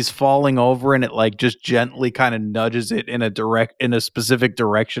foot as he's falling over, and it like just gently kind of nudges it in a specific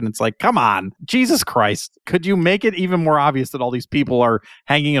direction. It's like, come on, Jesus Christ. Could you make it even more obvious that all these people are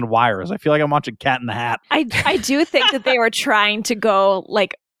hanging in wires? I feel like I'm watching Cat in the Hat. I do think that they were trying to go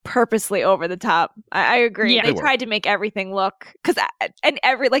like purposely over the top. I agree. Yeah, they tried to make everything look, because and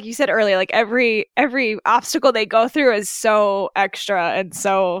every, like you said earlier, like every obstacle they go through is so extra, and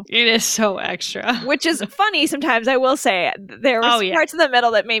so it is so extra, which is funny sometimes. I will say there were parts in the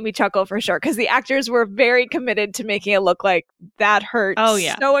middle that made me chuckle for sure, because the actors were very committed to making it look like that hurt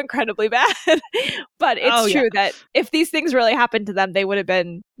so incredibly bad. But it's true that if these things really happened to them, they would have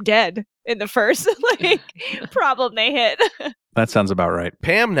been dead in the first problem they hit. That sounds about right.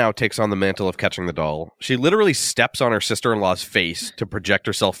 Pam now takes on the mantle of catching the doll. She literally steps on her sister-in-law's face to project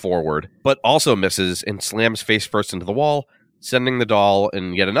herself forward, but also misses and slams face first into the wall, sending the doll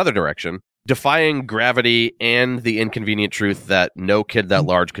in yet another direction, defying gravity and the inconvenient truth that no kid that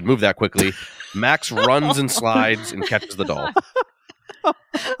large could move that quickly. Max runs and slides and catches the doll.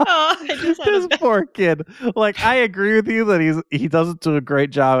 This poor kid. Like, I agree with you that he doesn't do a great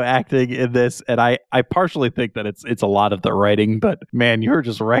job acting in this, and I partially think that it's a lot of the writing, but man, you're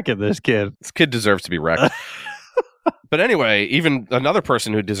just wrecking this kid. This kid deserves to be wrecked. But anyway, even another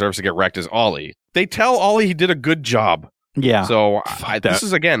person who deserves to get wrecked is Ollie. They tell Ollie he did a good job. Yeah. So this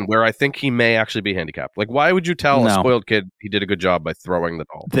is, again, where I think he may actually be handicapped. Like, why would you tell a spoiled kid he did a good job by throwing the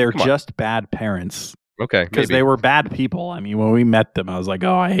doll? They're just bad parents. Okay, because they were bad people. I mean, when we met them, I was like,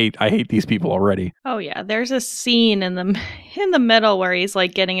 "Oh, I hate these people already." Oh yeah, there's a scene in the middle where he's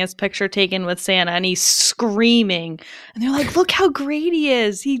like getting his picture taken with Santa, and he's screaming, and they're like, "Look how great he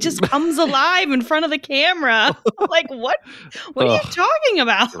is! He just comes alive in front of the camera." Like, what are you talking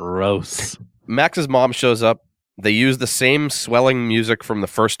about? Gross. Max's mom shows up. They use the same swelling music from the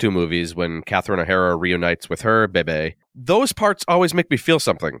first two movies when Catherine O'Hara reunites with her Bebe. Those parts always make me feel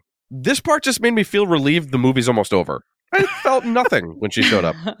something. This part just made me feel relieved the movie's almost over. I felt nothing when she showed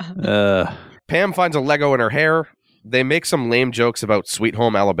up. Pam finds a Lego in her hair. They make some lame jokes about Sweet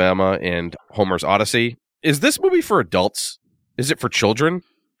Home Alabama and Homer's Odyssey. Is this movie for adults? Is it for children?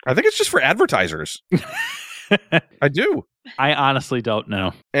 I think it's just for advertisers. I do. I honestly don't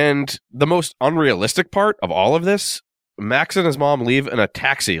know. And the most unrealistic part of all of this, Max and his mom leave in a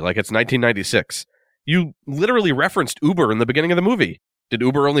taxi like it's 1996. You literally referenced Uber in the beginning of the movie. Did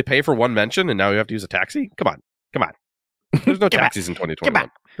Uber only pay for one mention and now you have to use a taxi? Come on. There's no taxis in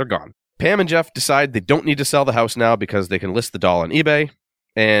 2021. They're gone. Pam and Jeff decide they don't need to sell the house now because they can list the doll on eBay.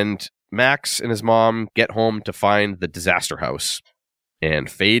 And Max and his mom get home to find the disaster house and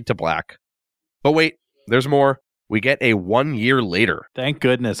fade to black. But wait, there's more. We get a 1 year later. Thank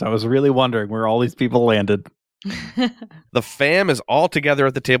goodness. I was really wondering where all these people landed. The fam is all together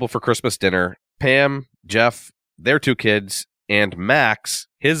at the table for Christmas dinner. Pam, Jeff, their two kids, and Max,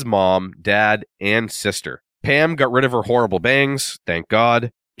 his mom, dad, and sister. Pam got rid of her horrible bangs, thank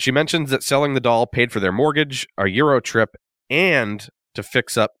God. She mentions that selling the doll paid for their mortgage, a Euro trip, and to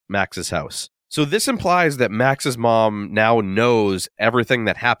fix up Max's house. So this implies that Max's mom now knows everything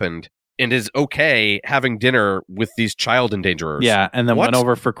that happened and is okay having dinner with these child endangerers. Yeah, and then went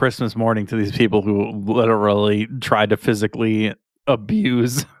over for Christmas morning to these people who literally tried to physically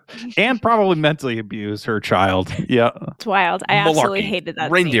abuse and probably mentally abuse her child. Yeah. It's wild. I absolutely hated that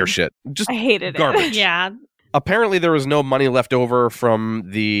reindeer scene. shit. Just I hated garbage. it. Yeah. Apparently, there was no money left over from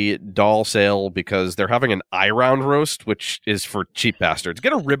the doll sale because they're having an eye round roast, which is for cheap bastards.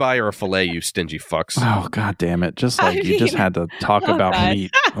 Get a ribeye or a fillet, you stingy fucks. Oh, God damn it. Just like you just had to talk about God.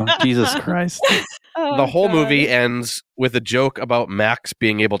 meat. Oh, Jesus Christ. Oh, The whole God. movie ends with a joke about Max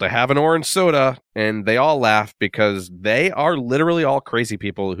being able to have an orange soda, and they all laugh because they are literally all crazy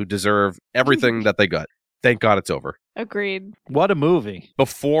people who deserve everything that they got. Thank God it's over. Agreed. What a movie.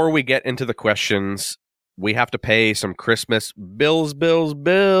 Before we get into the questions, we have to pay some Christmas bills.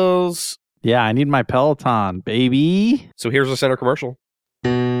 Yeah, I need my Peloton, baby. So here's the center commercial.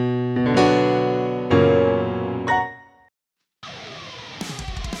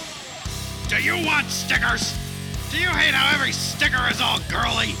 Do you want stickers? Do you hate how every sticker is all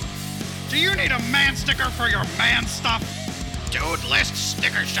girly? Do you need a man sticker for your man stuff? Dude List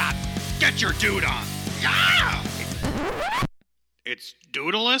Sticker Shop. Get your dude on. Yeah! It's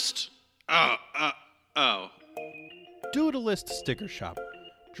Doodleist? Oh. Doodleist Sticker Shop.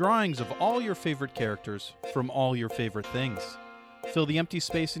 Drawings of all your favorite characters from all your favorite things. Fill the empty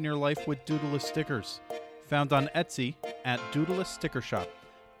space in your life with Doodleist stickers. Found on Etsy at Doodleist Sticker Shop.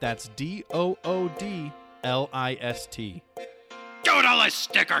 That's DOODLIST. Doodleist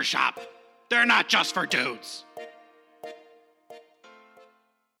Sticker Shop. They're not just for dudes.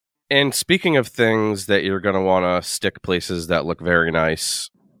 And speaking of things that you're going to want to stick places that look very nice,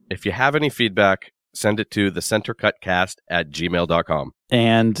 if you have any feedback, send it to thecentercutcast@gmail.com.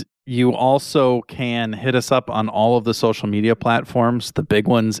 And you also can hit us up on all of the social media platforms. The big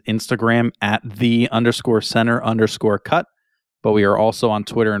ones, Instagram at @the_center_cut. But we are also on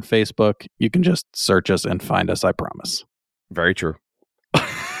Twitter and Facebook. You can just search us and find us, I promise. Very true.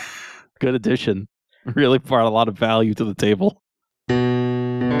 Good addition. Really brought a lot of value to the table.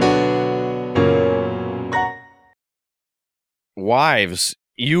 Wives,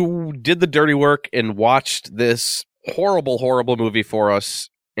 you did the dirty work and watched this horrible movie for us,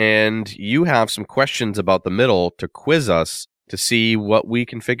 and you have some questions about the middle to quiz us to see what we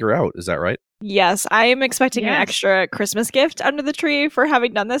can figure out. Is that right? Yes, I am expecting an Yes. extra Christmas gift under the tree for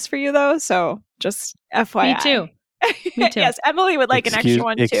having done this for you, though. So just FYI. Me too. Me too. Yes, Emily would like an extra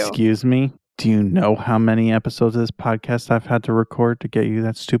one too. Excuse me. Do you know how many episodes of this podcast I've had to record to get you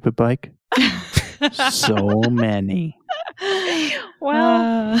that stupid bike? So many.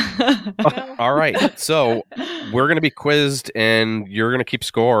 Well, All right. So we're going to be quizzed, and you're going to keep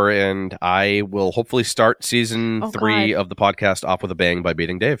score, and I will hopefully start season 3 of the podcast off with a bang by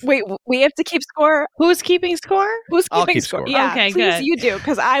beating Dave. wait, we have to keep score. Who's keeping score? Who's I'll keeping keep score. Yeah, Okay, please good. you do,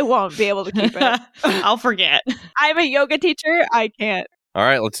 because I won't be able to keep it. I'll forget. I'm a yoga teacher. I can't. All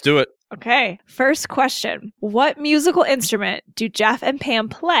right, let's do it. Okay. First question. What musical instrument do Jeff and Pam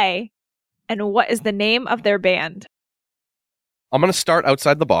play, and what is the name of their band? I'm going to start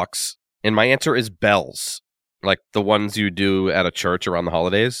outside the box, and my answer is bells, like the ones you do at a church around the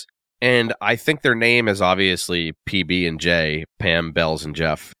holidays. And I think their name is obviously PB and J, Pam, Bells, and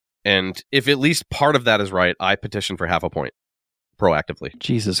Jeff. And if at least part of that is right, I petition for half a point proactively.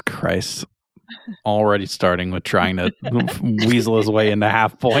 Jesus Christ. Already starting with trying to weasel his way into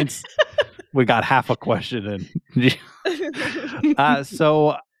half points. We got half a question in.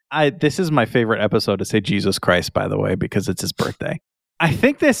 This is my favorite episode to say Jesus Christ, by the way, because it's his birthday. I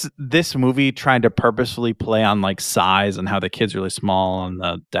think this movie tried to purposefully play on like size and how the kid's really small and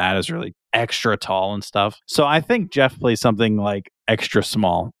the dad is really extra tall and stuff. So I think Jeff plays something like extra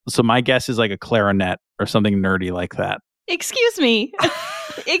small. So my guess is like a clarinet or something nerdy like that. Excuse me.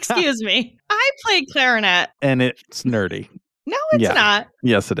 Excuse me. I played clarinet. And it's nerdy. No, it's Yeah. not.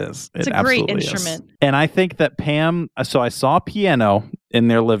 Yes, it is. It's It a great absolutely is. instrument. And I think that Pam, so I saw a piano in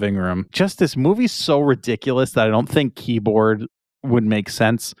their living room. Just this movie's so ridiculous that I don't think keyboard would make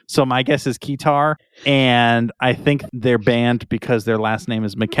sense. So my guess is guitar. And I think their band, because their last name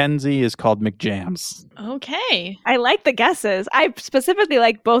is Mackenzie, is called McJams. Okay. I like the guesses. I specifically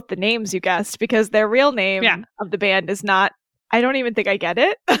like both the names you guessed because their real name of the band is not, I don't even think I get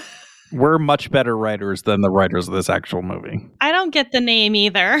it. We're much better writers than the writers of this actual movie. I don't get the name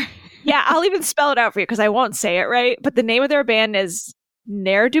either. Yeah, I'll even spell it out for you because I won't say it right. But the name of their band is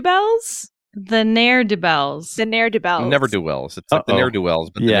Ne'er-do-Bells? The Ne'er-do-Bells. The Ne'er-do-Bells. Never do wells. It's like the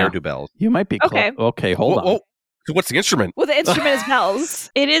ne'er-do-wells, but the ne'er-do-bells. You might be Okay. Okay, hold on. Whoa. So what's the instrument? Well, the instrument is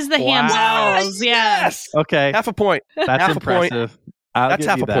bells. It is the ham bells. Yes. Okay. Half a point. That's half a point. impressive. I'll That's give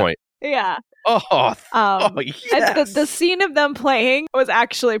half you a that. point. Yeah. Oh, And yes. the scene of them playing was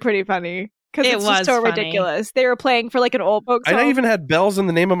actually pretty funny. Because it's just so ridiculous. They were playing for like an old folks home. I even had bells in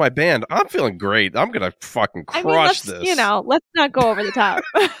the name of my band. I'm feeling great. I'm going to fucking crush this. You know, let's not go over the top.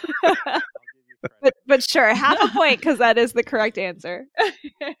 but sure, half a point because that is the correct answer.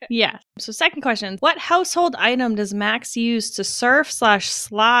 Yeah. So second question. What household item does Max use to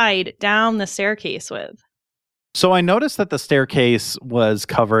surf/slide down the staircase with? So I noticed that the staircase was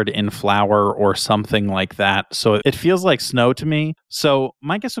covered in flour or something like that. So it feels like snow to me. So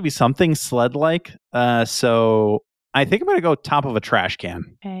my guess would be something sled-like. So I think I'm going to go top of a trash can.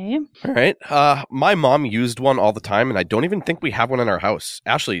 Okay. All right. My mom used one all the time, and I don't even think we have one in our house.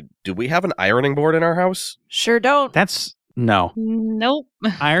 Ashley, do we have an ironing board in our house? Sure don't. No. Nope.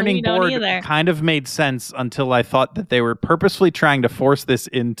 Ironing board kind of made sense until I thought that they were purposefully trying to force this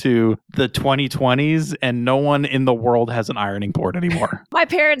into the 2020s and no one in the world has an ironing board anymore. My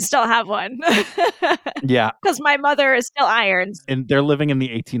parents still have one. Yeah. Because my mother is still irons. And they're living in the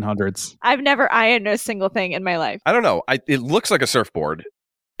 1800s. I've never ironed a single thing in my life. I don't know. It looks like a surfboard.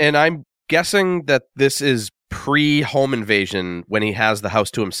 And I'm guessing that this is pre-home invasion when he has the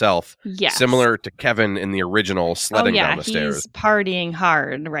house to himself. Yes. Similar to Kevin in the original sledding down the stairs. He's partying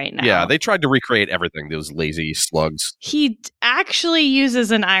hard right now. Yeah, they tried to recreate everything, those lazy slugs. He actually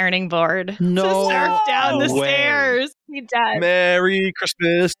uses an ironing board to surf down the stairs. He does. Merry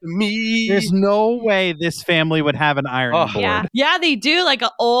Christmas to me. There's no way this family would have an ironing board. Yeah, they do, like an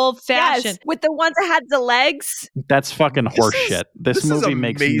old fashioned. Yes, with the ones that had the legs. That's fucking horseshit. This movie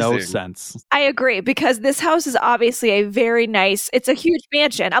makes no sense. I agree, because this house is obviously a very nice, it's a huge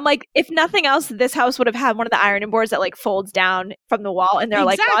mansion. I'm like, if nothing else, this house would have had one of the ironing boards that like folds down from the wall and they're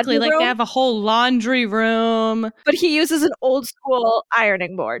like laundry room. They have a whole laundry room. But he uses an old school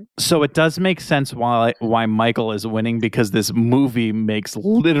ironing board. So it does make sense why Michael is winning, because this movie makes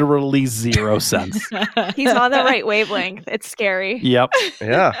literally zero sense. He's on the right wavelength. It's scary. Yep.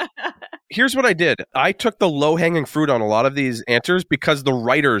 Yeah. Here's what I did. I took the low-hanging fruit on a lot of these answers because the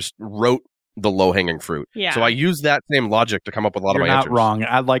writers wrote the low-hanging fruit. Yeah. So I used that same logic to come up with a lot of my answers. You're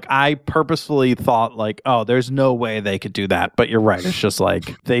not wrong. I purposefully thought like, oh, there's no way they could do that. But you're right. It's just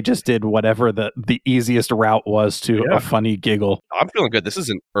like they just did whatever the easiest route was to a funny giggle. I'm feeling good. This is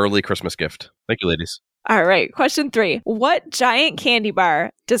an early Christmas gift. Thank you, ladies. All right. Question 3. What giant candy bar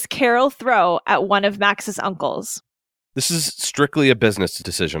does Carol throw at one of Max's uncles? This is strictly a business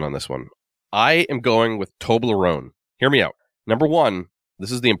decision on this one. I am going with Toblerone. Hear me out. Number 1,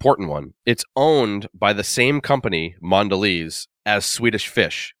 this is the important one. It's owned by the same company, Mondelez, as Swedish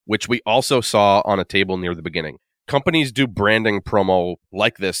Fish, which we also saw on a table near the beginning. Companies do branding promo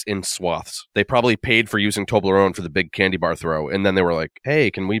like this in swaths. They probably paid for using Toblerone for the big candy bar throw, and then they were like,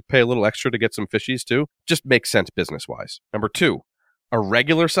 hey, can we pay a little extra to get some fishies too? Just makes sense business-wise. Number 2, a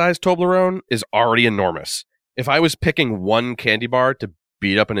regular-sized Toblerone is already enormous. If I was picking one candy bar to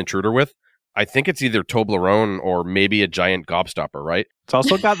beat up an intruder with, I think it's either Toblerone or maybe a giant gobstopper, right? It's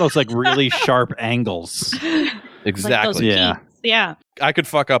also got those like really sharp angles. Exactly. Like yeah. I could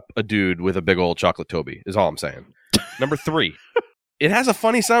fuck up a dude with a big old chocolate Toby, is all I'm saying. Number 3, it has a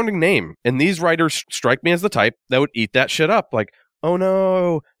funny sounding name, and these writers strike me as the type that would eat that shit up. Like, oh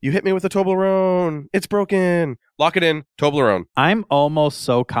no, you hit me with a Toblerone. It's broken. Lock it in. Toblerone. I'm almost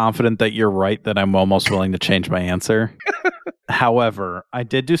so confident that you're right that I'm almost willing to change my answer. However, I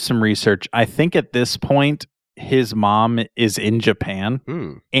did do some research. I think at this point, his mom is in Japan,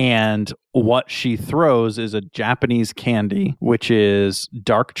 and what she throws is a Japanese candy, which is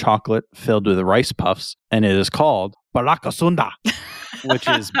dark chocolate filled with rice puffs, and it is called Barakasunda, which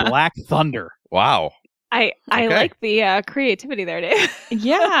is Black Thunder. Wow. I like the creativity there, Dave.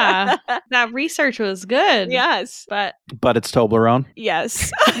 Yeah. That research was good. Yes. But it's Toblerone?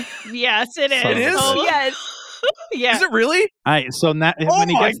 Yes. Yes, it is. It is? Oh, yes. Yeah. Is it really? When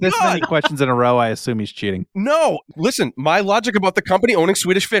he gets this many questions in a row, I assume he's cheating. No. Listen, my logic about the company owning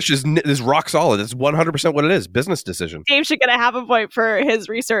Swedish Fish is rock solid. It's 100% what it is. Business decision. Dave should get a half a point for his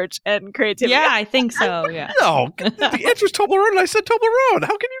research and creativity. Yeah, I think so. Yeah. No. The answer's Toblerone, and I said Toblerone.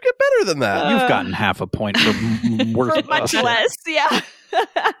 How can you get better than that? You've gotten half a point for worse. For much less, yeah.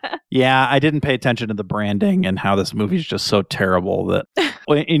 Yeah, I didn't pay attention to the branding and how this movie's just so terrible that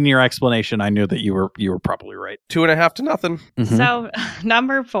in your explanation, I knew that you were probably right. 2.5 to nothing. Mm-hmm. So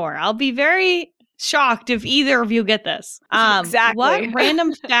number 4, I'll be very shocked if either of you get this. Exactly. What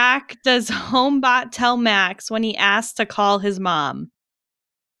random fact does Homebot tell Max when he asks to call his mom?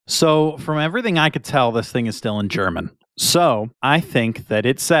 So from everything I could tell, this thing is still in German. So I think that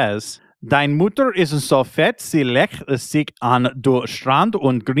it says, Dein Mutter ist so fett, sie legt sich an du Strand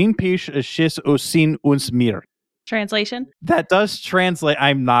und Greenpeace schiss aus sin uns mir. Translation? That does translate.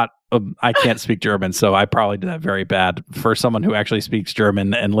 I can't speak German, so I probably did that very bad. For someone who actually speaks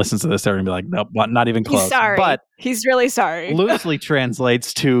German and listens to this, they're going to be like, nope, not even close. He's sorry. But he's really sorry. Loosely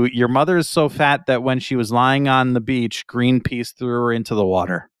translates to, your mother is so fat that when she was lying on the beach, Greenpeace threw her into the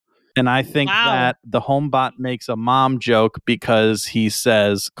water. And I think that the HomeBot makes a mom joke because he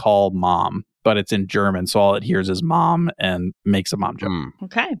says, call mom. But it's in German, so all it hears is mom and makes a mom joke.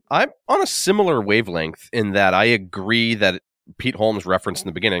 Okay. I'm on a similar wavelength in that I agree that Pete Holmes referenced in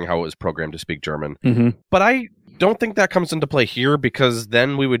the beginning how it was programmed to speak German. Mm-hmm. But I don't think that comes into play here because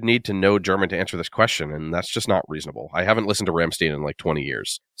then we would need to know German to answer this question, and that's just not reasonable. I haven't listened to Rammstein in like 20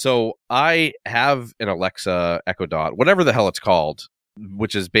 years. So I have an Alexa Echo Dot, whatever the hell it's called,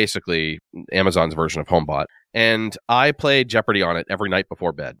 which is basically Amazon's version of HomeBot, and I play Jeopardy on it every night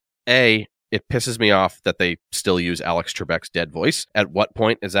before bed. It pisses me off that they still use Alex Trebek's dead voice. At what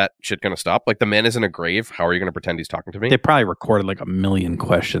point is that shit going to stop? Like, the man is in a grave. How are you going to pretend he's talking to me? They probably recorded like 1 million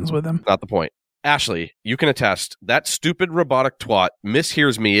questions with him. Not the point. Ashley, you can attest, that stupid robotic twat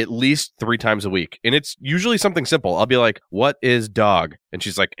mishears me at least 3 times a week. And it's usually something simple. I'll be like, what is dog? And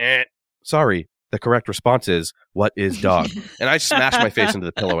she's like, sorry. The correct response is, what is dog? And I smash my face into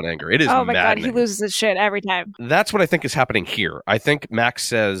the pillow in anger. It is oh my maddening. God, he loses his shit every time. That's what I think is happening here. I think Max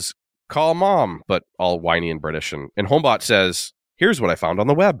says, call mom, but all whiny and British. And HomeBot says, here's what I found on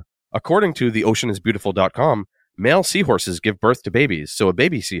the web. According to theoceanisbeautiful.com, male seahorses give birth to babies, so a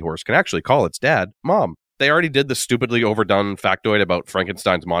baby seahorse can actually call its dad mom. They already did the stupidly overdone factoid about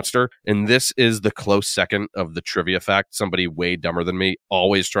Frankenstein's monster, and this is the close second of the trivia fact somebody way dumber than me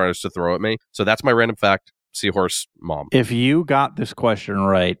always tries to throw at me. So that's my random fact. Seahorse mom. If you got this question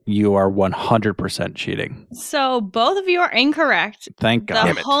right, you are 100% cheating. So both of you are incorrect. Thank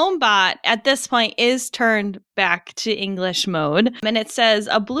God. The HomeBot at this point is turned back to English mode. And it says,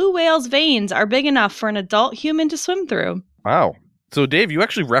 a blue whale's veins are big enough for an adult human to swim through. Wow. So, Dave, you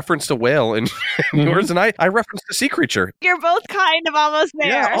actually referenced a whale in yours, and I referenced a sea creature. You're both kind of almost there.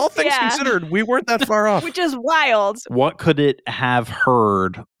 Yeah, all things considered, we weren't that far off. Which is wild. What could it have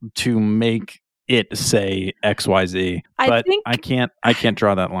heard to make it say XYZ? But I can't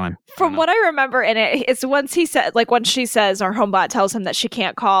draw that line. From what I remember in it, it's once he said, like when she says, or HomeBot tells him that she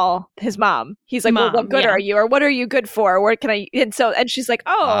can't call his mom. He's like, well, what good are you? Or what are you good for? Where can I? And she's like,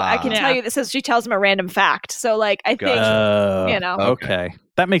 I can tell you this. So she tells him a random fact. So like, I think, Okay.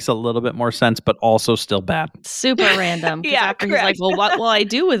 That makes a little bit more sense, but also still bad. Super random. After he's like, well, what will I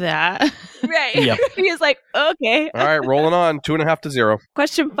do with that? Right. Yep. He's like, okay. All right, rolling on 2.5-0.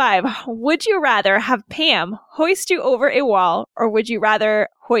 Question 5. Would you rather have Pam hoist you over a wall, or would you rather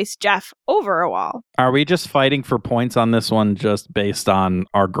hoist Jeff over a wall? Are we just fighting for points on this one just based on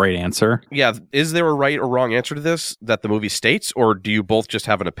our great answer? Yeah. Is there a right or wrong answer to this that the movie states, or do you both just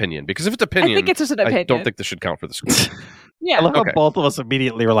have an opinion? Because if it's opinion, I think it's just an opinion. I don't think this should count for the score. Yeah. I love how both of us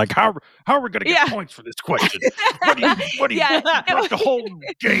immediately were like, how are we going to get points for this question? What do you like the whole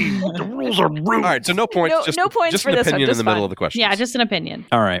game? The rules are rude. All right, so no points. No points just for an this opinion one, in the middle of the question. Yeah, just an opinion.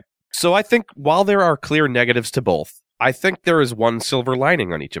 All right. So I think while there are clear negatives to both, I think there is one silver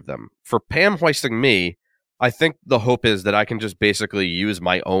lining on each of them. For Pam hoisting me, I think the hope is that I can just basically use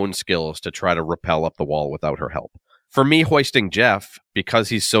my own skills to try to rappel up the wall without her help. For me hoisting Jeff, because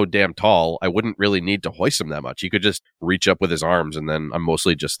he's so damn tall, I wouldn't really need to hoist him that much. He could just reach up with his arms, and then I'm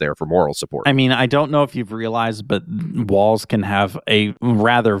mostly just there for moral support. I mean, I don't know if you've realized, but walls can have a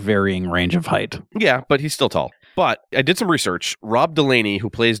rather varying range of height. Yeah, but he's still tall. But I did some research. Rob Delaney, who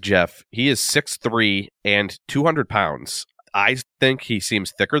plays Jeff, he is 6'3" and 200 pounds. I think he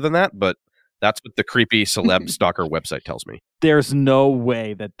seems thicker than that, but that's what the creepy celeb stalker website tells me. There's no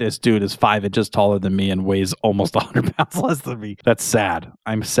way that this dude is 5 inches taller than me and weighs almost 100 pounds less than me. That's sad.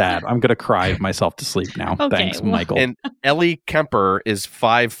 I'm sad. I'm going to cry myself to sleep now. Okay, Thanks, Michael. And Ellie Kemper is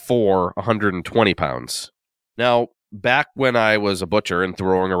 5'4", 120 pounds. Now, back when I was a butcher and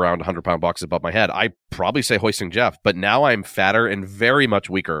throwing around 100-pound boxes above my head, I probably say hoisting Jeff, but now I'm fatter and very much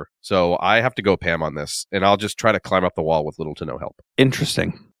weaker. So I have to go Pam on this, and I'll just try to climb up the wall with little to no help.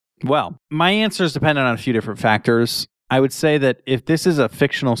 Interesting. Well, my answer is dependent on a few different factors. I would say that if this is a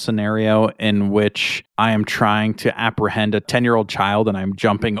fictional scenario in which I am trying to apprehend a 10-year-old child and I'm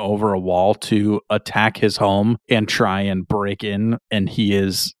jumping over a wall to attack his home and try and break in and he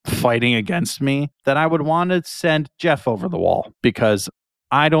is fighting against me, then I would want to send Jeff over the wall because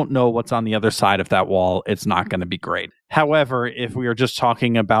I don't know what's on the other side of that wall. It's not going to be great. However, if we are just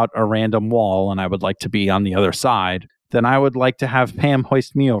talking about a random wall and I would like to be on the other side, then I would like to have Pam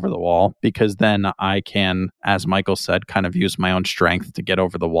hoist me over the wall because then I can, as Michael said, kind of use my own strength to get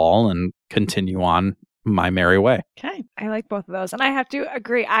over the wall and continue on My Merry Way. Okay. I like both of those. And I have to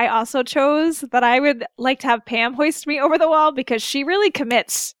agree. I also chose that I would like to have Pam hoist me over the wall because she really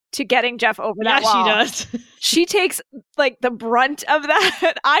commits to getting Jeff over that wall. Yeah, she does. She takes like the brunt of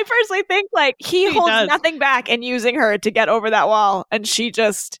that. I personally think like he holds nothing back in using her to get over that wall. And she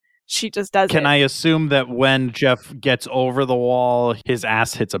just does it. Can I assume that when Jeff gets over the wall, his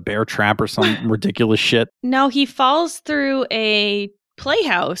ass hits a bear trap or some ridiculous shit? No, he falls through a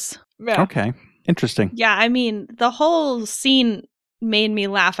playhouse. Yeah. Okay. Interesting. Yeah, I mean, the whole scene made me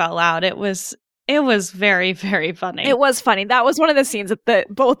laugh out loud. It was very, very funny. It was funny. That was one of the scenes that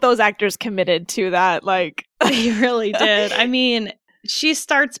both those actors committed to that. Like, they really did. I mean, she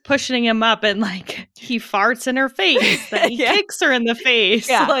starts pushing him up and like he farts in her face. Then he kicks her in the face.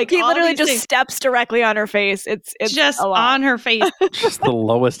 Yeah. Like he literally just steps directly on her face. It's just on her face. Just the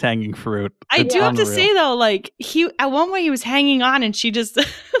lowest hanging fruit. I do have to say though, like at one point he was hanging on and she just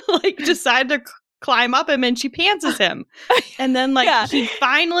like decided to climb up him and she pantses him. And then like he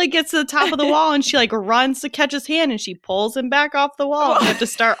finally gets to the top of the wall and she like runs to catch his hand and she pulls him back off the wall and have to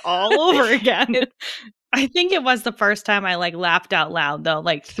start all over again. I think it was the first time I like laughed out loud though,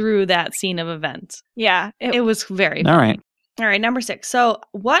 like through that scene of events. Yeah. It was very funny. All right, number 6. So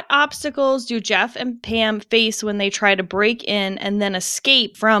what obstacles do Jeff and Pam face when they try to break in and then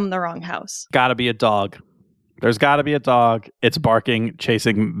escape from the wrong house? Gotta be a dog. There's got to be a dog. It's barking,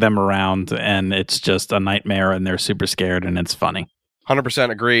 chasing them around, and it's just a nightmare, and they're super scared, and it's funny. 100%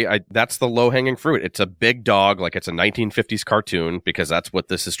 agree. That's the low-hanging fruit. It's a big dog, like it's a 1950s cartoon, because that's what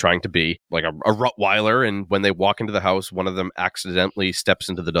this is trying to be, like a Rottweiler. And when they walk into the house, one of them accidentally steps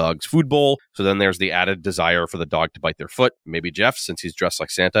into the dog's food bowl. So then there's the added desire for the dog to bite their foot. Maybe Jeff, since he's dressed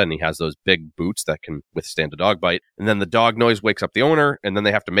like Santa and he has those big boots that can withstand a dog bite. And then the dog noise wakes up the owner, and then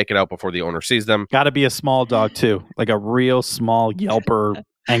they have to make it out before the owner sees them. Got to be a small dog, too, like a real small yelper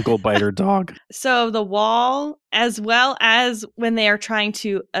ankle biter dog. So the wall, as well as when they are trying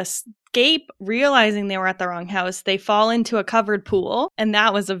to escape, realizing they were at the wrong house, they fall into a covered pool. And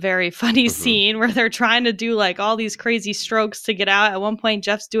that was a very funny scene where they're trying to do like all these crazy strokes to get out. At one point,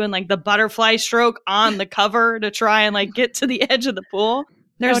 Jeff's doing like the butterfly stroke on the cover to try and like get to the edge of the pool.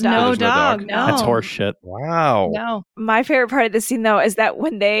 There's no dog. No. That's horse shit. Wow. No. My favorite part of the scene, though, is that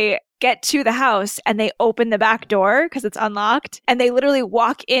when they get to the house and they open the back door because it's unlocked and they literally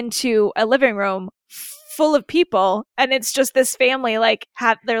walk into a living room full of people and it's just this family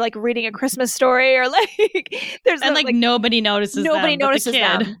they're like reading a Christmas story or like there's nobody notices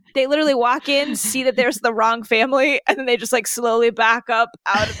them. They literally walk in, see that there's the wrong family, and then they just like slowly back up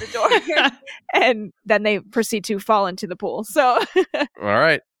out of the door and then they proceed to fall into the pool. So all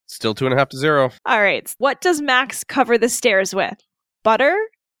right, still 2.5 to 0. All right, what does Max cover the stairs with? Butter,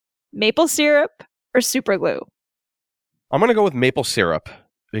 maple syrup, or super glue? I'm going to go with maple syrup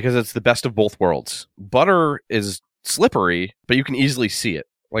because it's the best of both worlds. Butter is slippery, but you can easily see it.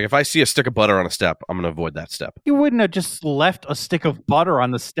 Like if I see a stick of butter on a step, I'm going to avoid that step. You wouldn't have just left a stick of butter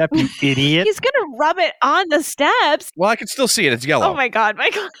on the step, you idiot. He's going to rub it on the steps. Well, I can still see it. It's yellow. Oh my God,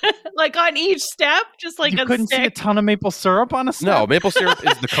 Michael. Like on each step, just like you a couldn't stick. see a ton of maple syrup on a step? No, maple syrup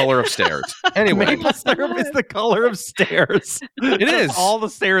is the color of stairs. Anyway. Maple syrup is the color of stairs. It is. All the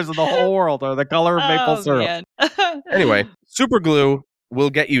stairs in the whole world are the color of maple syrup. Anyway, super glue will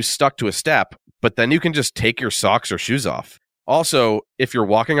get you stuck to a step, but then you can just take your socks or shoes off. Also, if you're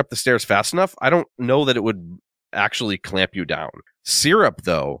walking up the stairs fast enough, I don't know that it would actually clamp you down. Syrup,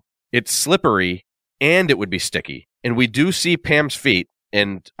 though, it's slippery and it would be sticky. And we do see Pam's feet,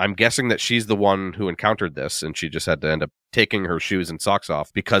 and I'm guessing that she's the one who encountered this, and she just had to end up taking her shoes and socks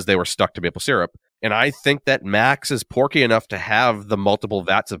off because they were stuck to maple syrup. And I think that Max is porky enough to have the multiple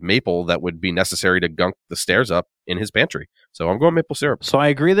vats of maple that would be necessary to gunk the stairs up in his pantry. So I'm going maple syrup. So I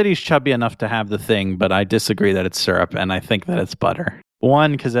agree that he's chubby enough to have the thing, but I disagree that it's syrup, and I think that it's butter.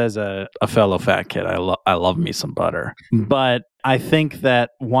 One, because as a fellow fat kid, I love me some butter. But I think that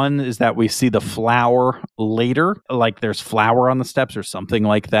one is that we see the flour later, like there's flour on the steps or something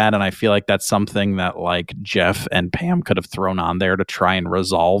like that. And I feel like that's something that like Jeff and Pam could have thrown on there to try and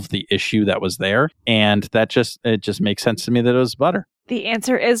resolve the issue that was there. And it just makes sense to me that it was butter. The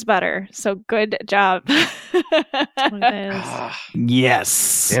answer is butter. So good job.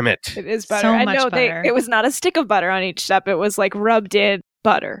 Yes. Damn it. It is butter. So I much know butter. it was not a stick of butter on each step. It was like rubbed in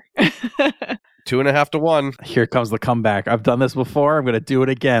butter. 2.5 to 1. Here comes the comeback. I've done this before. I'm going to do it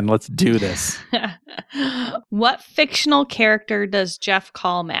again. Let's do this. What fictional character does Jeff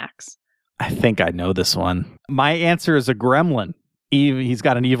call Max? I think I know this one. My answer is a gremlin. He's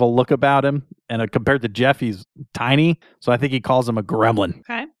got an evil look about him. And compared to Jeff, he's tiny. So I think he calls him a gremlin.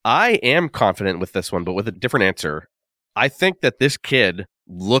 Okay. I am confident with this one, but with a different answer. I think that this kid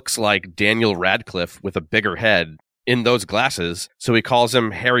looks like Daniel Radcliffe with a bigger head in those glasses. So he calls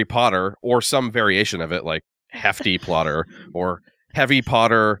him Harry Potter, or some variation of it, like Hefty Plotter or Heavy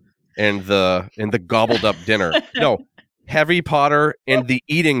Potter and the gobbled up dinner. No, Heavy Potter and the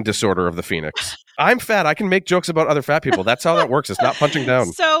eating disorder of the Phoenix. I'm fat. I can make jokes about other fat people. That's how that works. It's not punching down.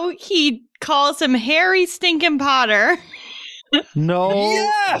 So he calls him Harry Stinkin' Potter. No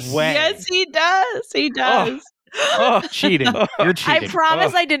way. Yes, he does. He does. Cheating. You're cheating. I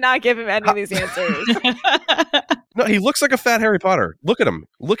promise I did not give him any of these answers. No, he looks like a fat Harry Potter. Look at him.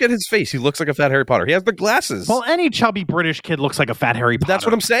 Look at his face. He looks like a fat Harry Potter. He has the glasses. Well, any chubby British kid looks like a fat Harry Potter. That's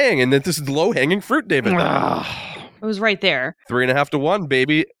what I'm saying. And this is low-hanging fruit, David. It was right there. 3.5 to 1,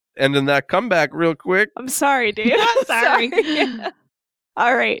 baby. And then that comeback real quick. I'm sorry, dude. I'm sorry.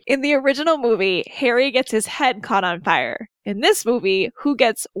 All right. In the original movie, Harry gets his head caught on fire. In this movie, who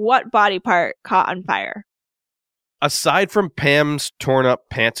gets what body part caught on fire? Aside from Pam's torn up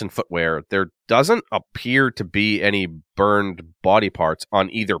pants and footwear, there doesn't appear to be any burned body parts on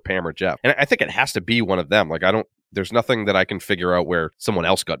either Pam or Jeff. And I think it has to be one of them. Like, there's nothing that I can figure out where someone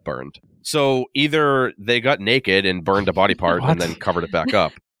else got burned. So either they got naked and burned a body part and then covered it back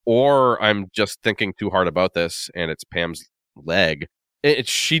up, or I'm just thinking too hard about this and it's Pam's leg.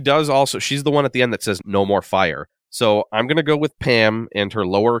 She's the one at the end that says no more fire. So I'm going to go with Pam and her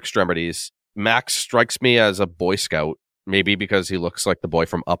lower extremities. Max strikes me as a Boy Scout, maybe because he looks like the boy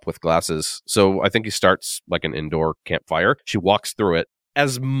from Up with glasses. So I think he starts like an indoor campfire. She walks through it.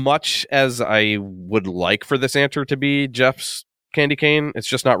 As much as I would like for this answer to be Jeff's candy cane, it's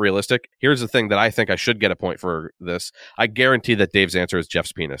just not realistic. Here's the thing that I think I should get a point for this. I guarantee that Dave's answer is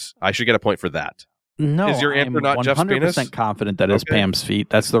Jeff's penis. I should get a point for that. No, is your answer not Jeff's penis? I'm 100% confident that is Pam's feet.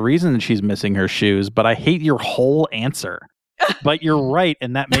 That's the reason that she's missing her shoes, but I hate your whole answer. But you're right,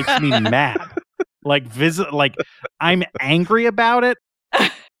 and that makes me mad. Like I'm angry about it,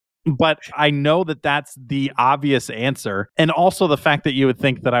 but I know that that's the obvious answer. And also the fact that you would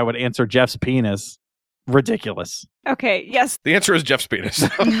think that I would answer Jeff's penis. Ridiculous. Okay, yes. The answer is Jeff's penis.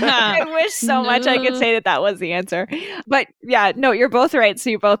 I wish so much I could say that was the answer. But yeah, no, you're both right,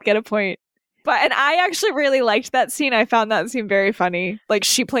 so you both get a point. And I actually really liked that scene. I found that scene very funny. Like,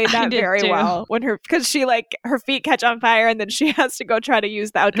 she played that very well because she her feet catch on fire and then she has to go try to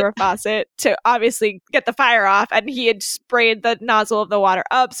use the outdoor faucet to obviously get the fire off. And he had sprayed the nozzle of the water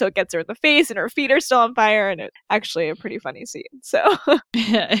up, so it gets her in the face and her feet are still on fire. And it's actually a pretty funny scene. So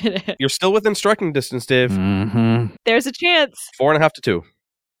you're still within striking distance, Dave. Mm-hmm. There's a chance. 4.5 to 2.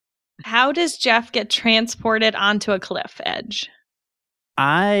 How does Jeff get transported onto a cliff edge?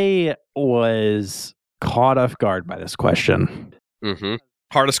 I was caught off guard by this question. Mm-hmm.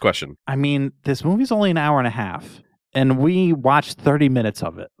 Hardest question. I mean, this movie's only an hour and a half, and we watched 30 minutes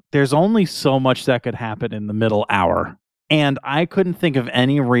of it. There's only so much that could happen in the middle hour. And I couldn't think of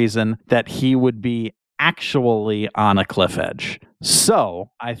any reason that he would be actually on a cliff edge. So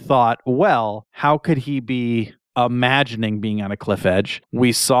I thought, well, how could he be imagining being on a cliff edge?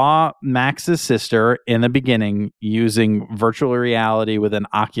 We saw Max's sister in the beginning using virtual reality with an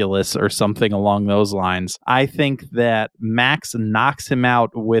Oculus or something along those lines. I think that Max knocks him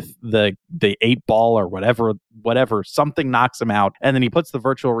out with the 8-ball or whatever, something knocks him out, and then he puts the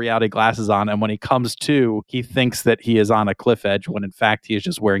virtual reality glasses on, and when he comes to, he thinks that he is on a cliff edge when in fact he is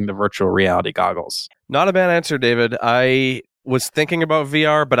just wearing the virtual reality goggles. Not a bad answer, David. I was thinking about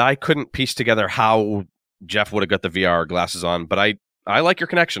VR, but I couldn't piece together how Jeff would have got the VR glasses on, but I like your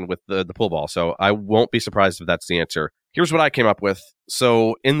connection with the pool ball, so I won't be surprised if that's the answer. Here's what I came up with.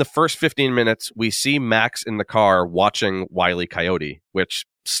 So in the first 15 minutes, we see Max in the car watching Wile E. Coyote, which,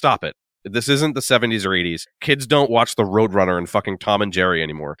 stop it. This isn't the 70s or 80s. Kids don't watch the Roadrunner and fucking Tom and Jerry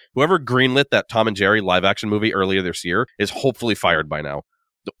anymore. Whoever greenlit that Tom and Jerry live-action movie earlier this year is hopefully fired by now.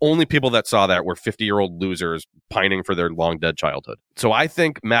 The only people that saw that were 50-year-old losers pining for their long-dead childhood. So I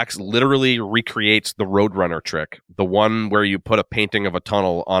think Max literally recreates the Roadrunner trick, the one where you put a painting of a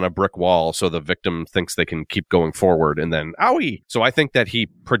tunnel on a brick wall so the victim thinks they can keep going forward and then, owie! So I think that he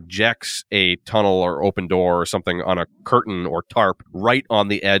projects a tunnel or open door or something on a curtain or tarp right on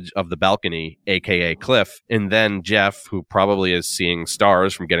the edge of the balcony, aka cliff, and then Jeff, who probably is seeing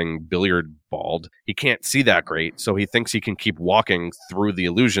stars from getting billiard balled, he can't see that great, so he thinks he can keep walking through the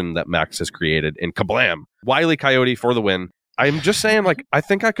illusion that Max has created, and kablam! Wile E. Coyote for the win. I'm just saying, like, I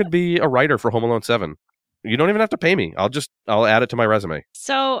think I could be a writer for Home Alone 7. You don't even have to pay me. I'll add it to my resume.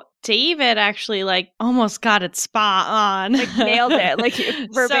 So David actually almost got it spot on. Nailed it.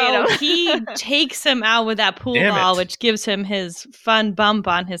 Verbatim. So he takes him out with that pool ball, which gives him his fun bump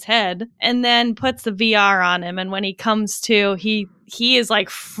on his head, and then puts the VR on him. And when he comes to, he he is like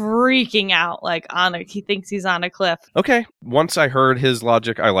freaking out, like he thinks he's on a cliff. Okay. Once I heard his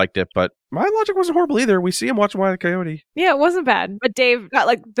logic, I liked it, but my logic wasn't horrible either. We see him watching Wile E. Coyote. Yeah, it wasn't bad. But Dave got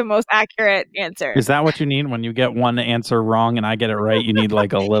like the most accurate answer. Is that what you need when you get one answer wrong and I get it right? You need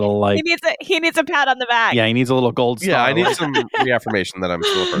like a little like he needs a pat on the back. Yeah, he needs a little gold star. Yeah, I need some reaffirmation that I'm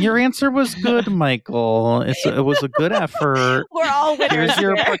still a person. Your answer was good, Michael. It was a good effort. We're all winners. Here's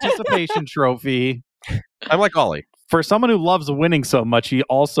your here. participation trophy. I'm like Ollie. For someone who loves winning so much, he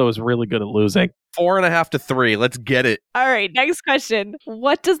also is really good at losing. 4.5 to 3. Let's get it. All right, next question.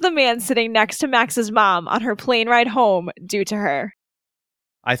 What does the man sitting next to Max's mom on her plane ride home do to her?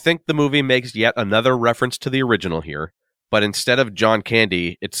 I think the movie makes yet another reference to the original here, but instead of John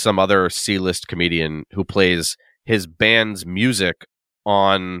Candy, it's some other C-list comedian who plays his band's music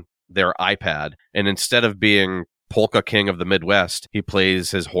on their iPad, and instead of being Polka King of the Midwest, he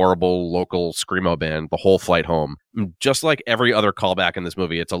plays his horrible local screamo band the whole flight home. Just like every other callback in this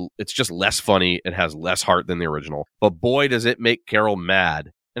movie, it's just less funny. It has less heart than the original. But boy, does it make Carol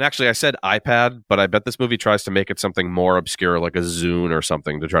mad. And actually, I said iPad, but I bet this movie tries to make it something more obscure, like a Zune or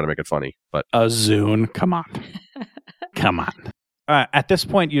something, to try to make it funny. But a Zune? Come on. Come on. At this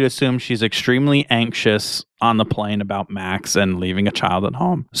point, you'd assume she's extremely anxious on the plane about Max and leaving a child at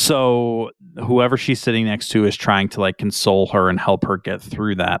home. So whoever she's sitting next to is trying to like console her and help her get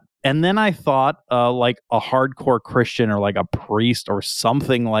through that. And then I thought like a hardcore Christian or like a priest or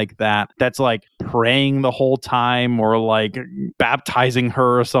something like that that's like praying the whole time or like baptizing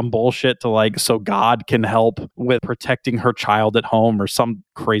her or some bullshit to like so God can help with protecting her child at home or some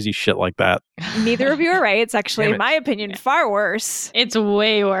crazy shit like that. Neither of you are right. It's actually, in my opinion, far worse. It's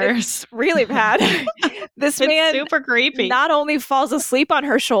way worse. It's really bad. This man super creepy. Not only falls asleep on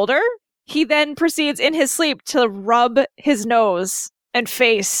her shoulder, he then proceeds in his sleep to rub his nose and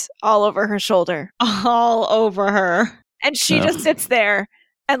face all over her shoulder. All over her. And she just sits there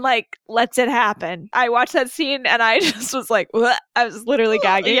and like lets it happen. I watched that scene and I just was like, what? I was literally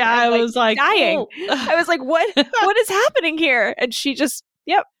gagging. Yeah, I was like dying. I was like, what is happening here? And she just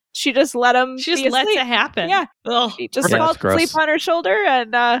let him. She just lets it happen. Yeah. Ugh. She just falls asleep on her shoulder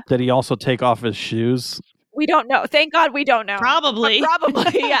and did he also take off his shoes? We don't know. Thank God we don't know. Probably.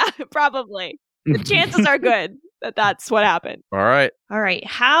 Yeah, probably. The chances are good that that's what happened. All right.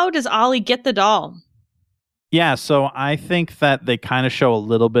 How does Ollie get the doll? Yeah, so I think that they kind of show a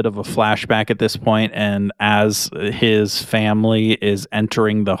little bit of a flashback at this point, and as his family is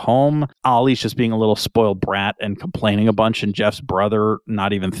entering the home, Ollie's just being a little spoiled brat and complaining a bunch, and Jeff's brother,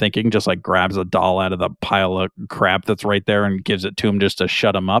 not even thinking, just like grabs a doll out of the pile of crap that's right there and gives it to him just to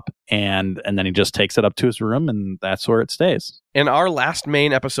shut him up, and then he just takes it up to his room, and that's where it stays. In our last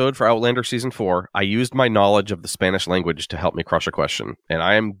main episode for Outlander Season 4, I used my knowledge of the Spanish language to help me crush a question, and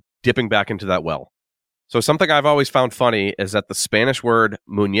I am dipping back into that well. So something I've always found funny is that the Spanish word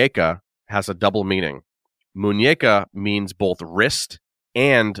muñeca has a double meaning. Muñeca means both wrist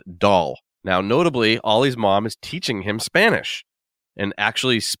and doll. Now, notably, Ollie's mom is teaching him Spanish and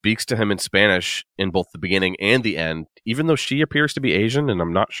actually speaks to him in Spanish in both the beginning and the end, even though she appears to be Asian, and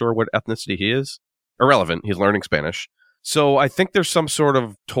I'm not sure what ethnicity he is. Irrelevant, he's learning Spanish. So I think there's some sort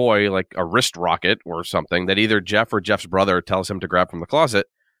of toy, like a wrist rocket or something, that either Jeff or Jeff's brother tells him to grab from the closet.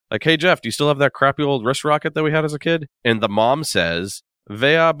 Like, hey, Jeff, do you still have that crappy old wrist rocket that we had as a kid? And the mom says,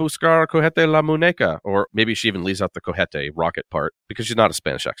 ve a buscar cojete la muñeca. Or maybe she even leaves out the cojete rocket part because she's not a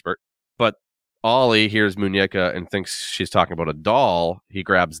Spanish expert. But Ollie hears muñeca and thinks she's talking about a doll. He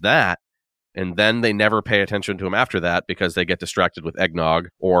grabs that. And then they never pay attention to him after that because they get distracted with eggnog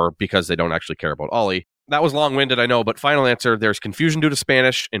or because they don't actually care about Ollie. That was long-winded, I know, but final answer, there's confusion due to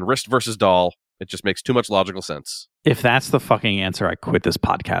Spanish and wrist versus doll. It just makes too much logical sense. If that's the fucking answer, I quit this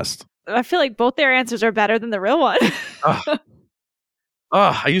podcast. I feel like both their answers are better than the real one.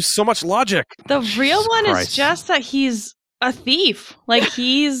 I use so much logic. The real Jesus one Christ. is just that he's a thief. Like,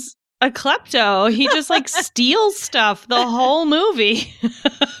 he's a klepto. He just, like, steals stuff the whole movie.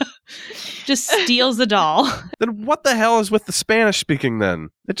 Just steals the doll. Then what the hell is with the Spanish speaking then?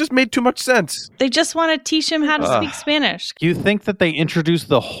 It just made too much sense. They just want to teach him how to speak Spanish. Do you think that they introduced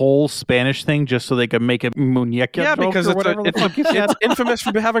the whole Spanish thing just so they could make a muñeca Yeah, joke because or whatever the fuck you said? it's infamous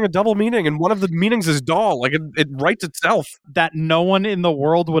for having a double meaning, and one of the meanings is doll. Like, it writes itself. That no one in the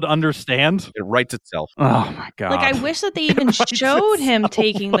world would understand? It writes itself. Oh, my God. Like, I wish that they even showed him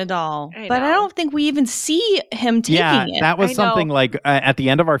taking the doll. But I don't think we even see him taking it. That was something like at the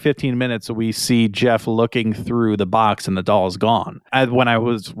end of our 15 minutes, we see Jeff looking through the box and the doll is gone. When I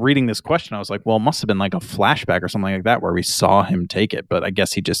was reading this question, I was like, well, it must have been like a flashback or something like that where we saw him take it. But I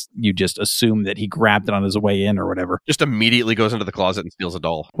guess you just assume that he grabbed it on his way in or whatever. Just immediately goes into the closet and steals a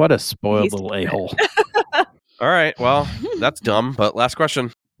doll. What a spoiled little a-hole. All right. Well, that's dumb. But last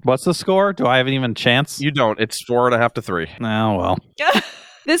question. What's the score? Do I have even a chance? You don't. It's 4.5 to 3. Oh, well.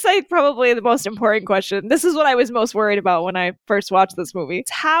 This is probably the most important question. This is what I was most worried about when I first watched this movie. It's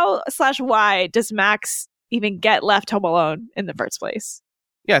how/why does Max even get left home alone in the first place?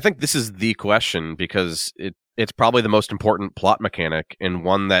 Yeah, I think this is the question because it's probably the most important plot mechanic and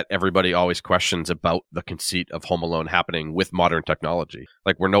one that everybody always questions about the conceit of Home Alone happening with modern technology.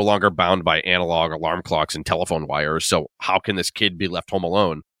 Like, we're no longer bound by analog alarm clocks and telephone wires, so how can this kid be left home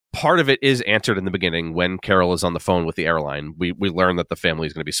alone? Part of it is answered in the beginning when Carol is on the phone with the airline. We learn that the family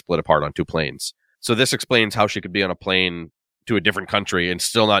is going to be split apart on 2 planes. So this explains how she could be on a plane to a different country and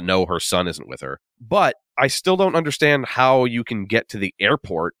still not know her son isn't with her. But I still don't understand how you can get to the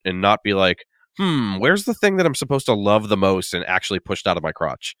airport and not be like, where's the thing that I'm supposed to love the most and actually pushed out of my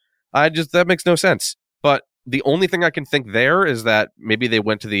crotch? That makes no sense. But the only thing I can think there is that maybe they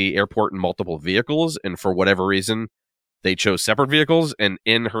went to the airport in multiple vehicles and for whatever reason, they chose separate vehicles, and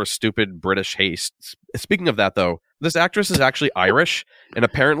in her stupid British haste. Speaking of that, though, this actress is actually Irish, and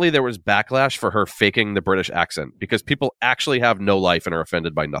apparently there was backlash for her faking the British accent because people actually have no life and are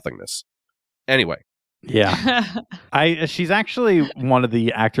offended by nothingness. Anyway. Yeah. She's actually one of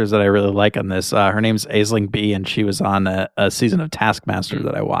the actors that I really like on this. Her name's Aisling Bea, and she was on a season of Taskmaster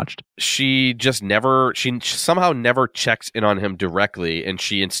that I watched. She somehow never checks in on him directly, and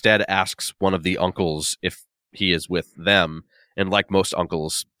she instead asks one of the uncles if he is with them, and like most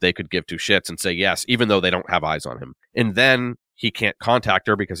uncles, they could give 2 shits and say yes, even though they don't have eyes on him. And then he can't contact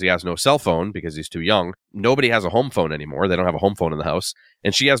her because he has no cell phone because he's too young. Nobody has a home phone anymore. They don't have a home phone in the house.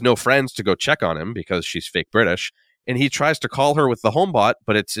 And she has no friends to go check on him because she's fake British. And he tries to call her with the HomeBot,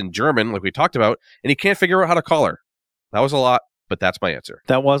 but it's in German, like we talked about, and he can't figure out how to call her. That was a lot, but that's my answer.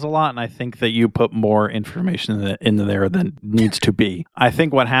 That was a lot, and I think that you put more information in there than needs to be. I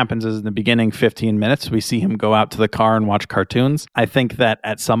think what happens is in the beginning 15 minutes, we see him go out to the car and watch cartoons. I think that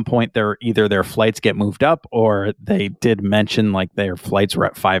at some point, either their flights get moved up, or they did mention like their flights were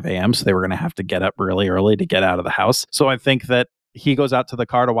at 5 a.m., so they were going to have to get up really early to get out of the house. So I think that he goes out to the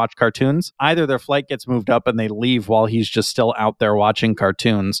car to watch cartoons. Either their flight gets moved up and they leave while he's just still out there watching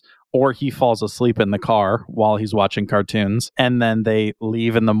cartoons, or he falls asleep in the car while he's watching cartoons, and then they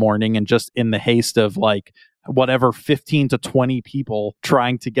leave in the morning, and just in the haste of like whatever 15 to 20 people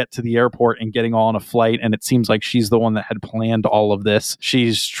trying to get to the airport and getting all on a flight, and it seems like she's the one that had planned all of this.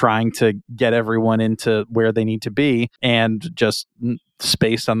 She's trying to get everyone into where they need to be, and just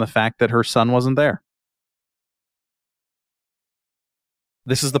spaced on the fact that her son wasn't there.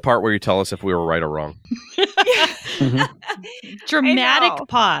 This is the part where you tell us if we were right or wrong. Dramatic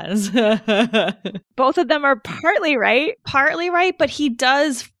pause. Both of them are partly right. Partly right, but he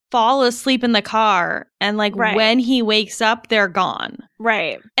does fall asleep in the car. And when he wakes up, they're gone.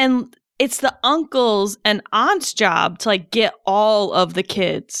 Right. And it's the uncle's and aunt's job to get all of the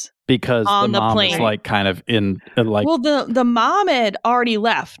kids. Because on the mom plane. is kind of in Well, the mom had already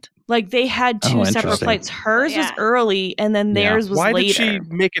left. They had 2 separate flights. Hers was early, and then theirs was later. Why did she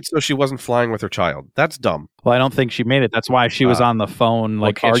make it so she wasn't flying with her child? That's dumb. Well, I don't think she made it. That's why she was on the phone,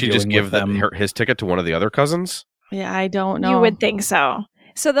 can't arguing she just give them. his ticket to one of the other cousins? Yeah, I don't know. You would think so.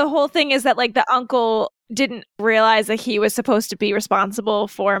 So the whole thing is that the uncle didn't realize that he was supposed to be responsible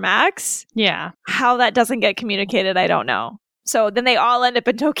for Max. Yeah. How that doesn't get communicated, I don't know. So then they all end up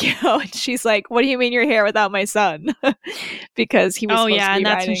in Tokyo, and she's like, "What do you mean you're here without my son?" Because he was. Oh supposed yeah, to be and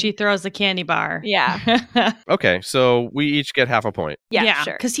that's riding. when she throws the candy bar. Yeah. Okay, so we each get half a point. Yeah,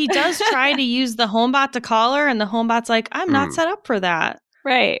 sure. Because he does try to use the HomeBot to call her, and the HomeBot's like, "I'm not set up for that."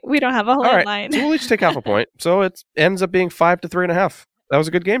 Right. We don't have a All right, landline. so we'll each take half a point. So it ends up being 5 to 3.5. That was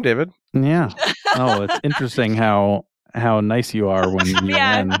a good game, David. Yeah. Oh, it's interesting how nice you are when you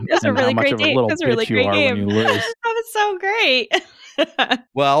Yeah, win, that's a and really how much great of a game. little That's a really bitch you great are game. when you lose. That was so great.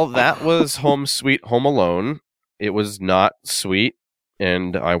 Well, that was Home Sweet Home Alone. It was not sweet,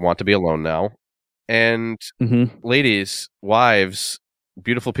 and I want to be alone now. And ladies, wives,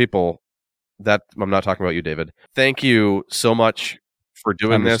 beautiful people, that I'm not talking about you, David. Thank you so much for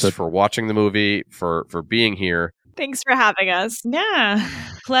doing this, for watching the movie, for being here. Thanks for having us. Yeah.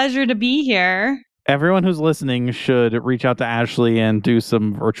 Pleasure to be here. Everyone who's listening should reach out to Ashley and do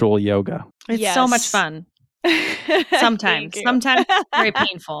some virtual yoga. It's so much fun. Sometimes it's very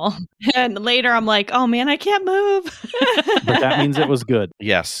painful. And later I'm like, oh man, I can't move. But that means it was good.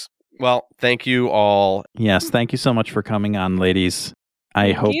 Yes. Well, thank you all. Yes, thank you so much for coming on, ladies.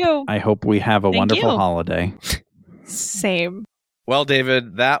 I hope we have a wonderful holiday. Same. Well,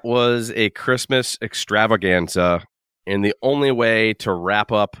 David, that was a Christmas extravaganza, and the only way to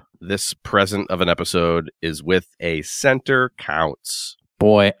wrap up this present of an episode is with a center counts.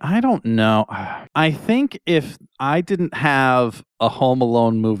 Boy, I don't know. I think if I didn't have a Home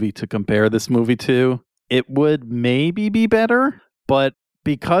Alone movie to compare this movie to, it would maybe be better. But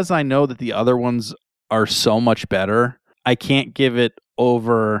because I know that the other ones are so much better, I can't give it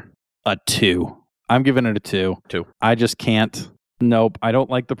over a 2. I'm giving it a 2. 2. I just can't. Nope. I don't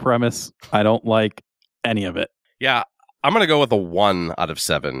like the premise. I don't like any of it. Yeah, I'm going to go with a 1 out of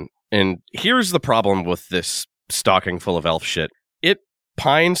 7. And here's the problem with this stocking full of elf shit. It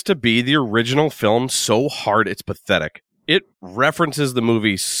pines to be the original film so hard it's pathetic. It references the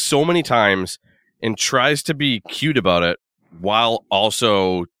movie so many times and tries to be cute about it while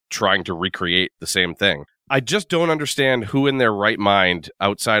also trying to recreate the same thing. I just don't understand who in their right mind,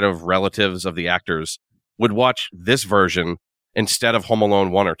 outside of relatives of the actors, would watch this version instead of Home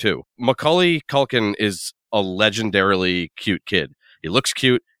Alone 1 or 2. Macaulay Culkin is a legendarily cute kid. He looks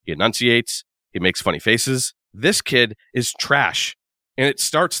cute, he enunciates, he makes funny faces. This kid is trash, and it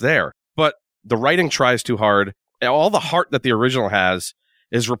starts there. But the writing tries too hard. All the heart that the original has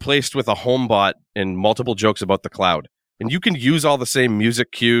is replaced with a homebot and multiple jokes about the cloud. And you can use all the same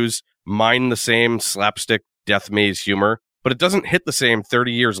music cues, mine the same slapstick death maze humor, but it doesn't hit the same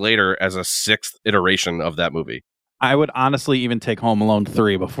 30 years later as a 6th iteration of that movie. I would honestly even take Home Alone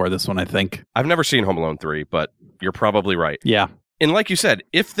 3 before this one, I think. I've never seen Home Alone 3, but you're probably right. Yeah. And like you said,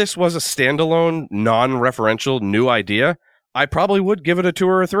 if this was a standalone, non-referential new idea, I probably would give it a 2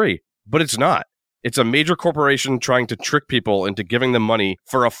 or a 3. But it's not. It's a major corporation trying to trick people into giving them money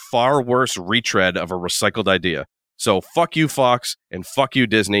for a far worse retread of a recycled idea. So fuck you, Fox, and fuck you,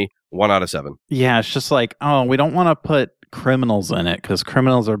 Disney. 1 out of 7. Yeah, it's just like, oh, we don't want to put criminals in it because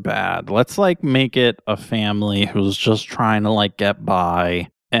criminals are bad. Let's like make it a family who's just trying to like get by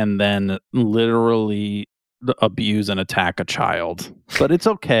and then literally abuse and attack a child. But it's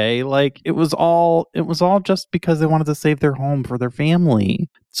okay. Like it was all just because they wanted to save their home for their family.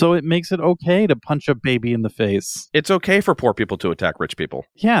 So it makes it okay to punch a baby in the face. It's okay for poor people to attack rich people.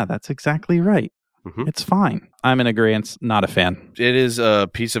 Yeah, that's exactly right. Mm-hmm. It's fine. I'm in agreement. Not a fan. It is a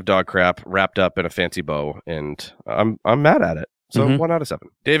piece of dog crap wrapped up in a fancy bow, and I'm mad at it. So 1 out of 7.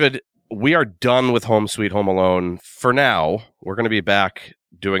 David, we are done with Home Sweet Home Alone for now. We're going to be back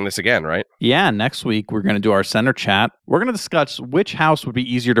doing this again, right? Yeah, next week we're going to do our center chat. We're going to discuss which house would be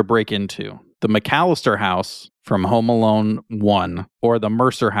easier to break into. The McAllister house from Home Alone 1 or the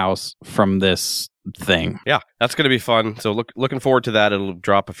Mercer house from this thing. Yeah, that's going to be fun. So looking forward to that. It'll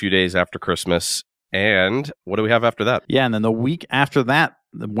drop a few days after Christmas. And what do we have after that? Yeah, and then the week after that,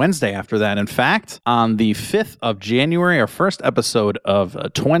 the Wednesday after that, in fact, on the 5th of January, our first episode of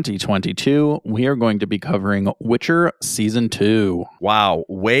 2022, we are going to be covering Witcher Season 2. Wow,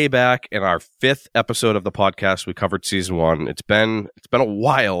 way back in our 5th episode of the podcast, we covered Season 1. It's been a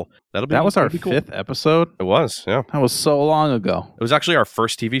while. That was our 5th episode? It was, yeah. That was so long ago. It was actually our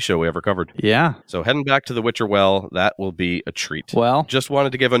first TV show we ever covered. Yeah. So heading back to the Witcher well, that will be a treat. Well, just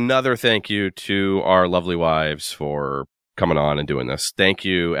wanted to give another thank you to our lovely wives for coming on and doing this. Thank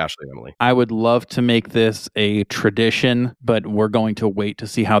you, Ashley and Emily. I would love to make this a tradition, but we're going to wait to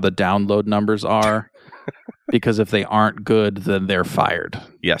see how the download numbers are because if they aren't good, then they're fired.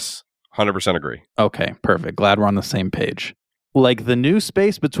 Yes, 100% agree. Okay, perfect. Glad we're on the same page. Like the new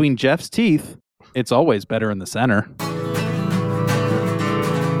space between Jeff's teeth, it's always better in the center.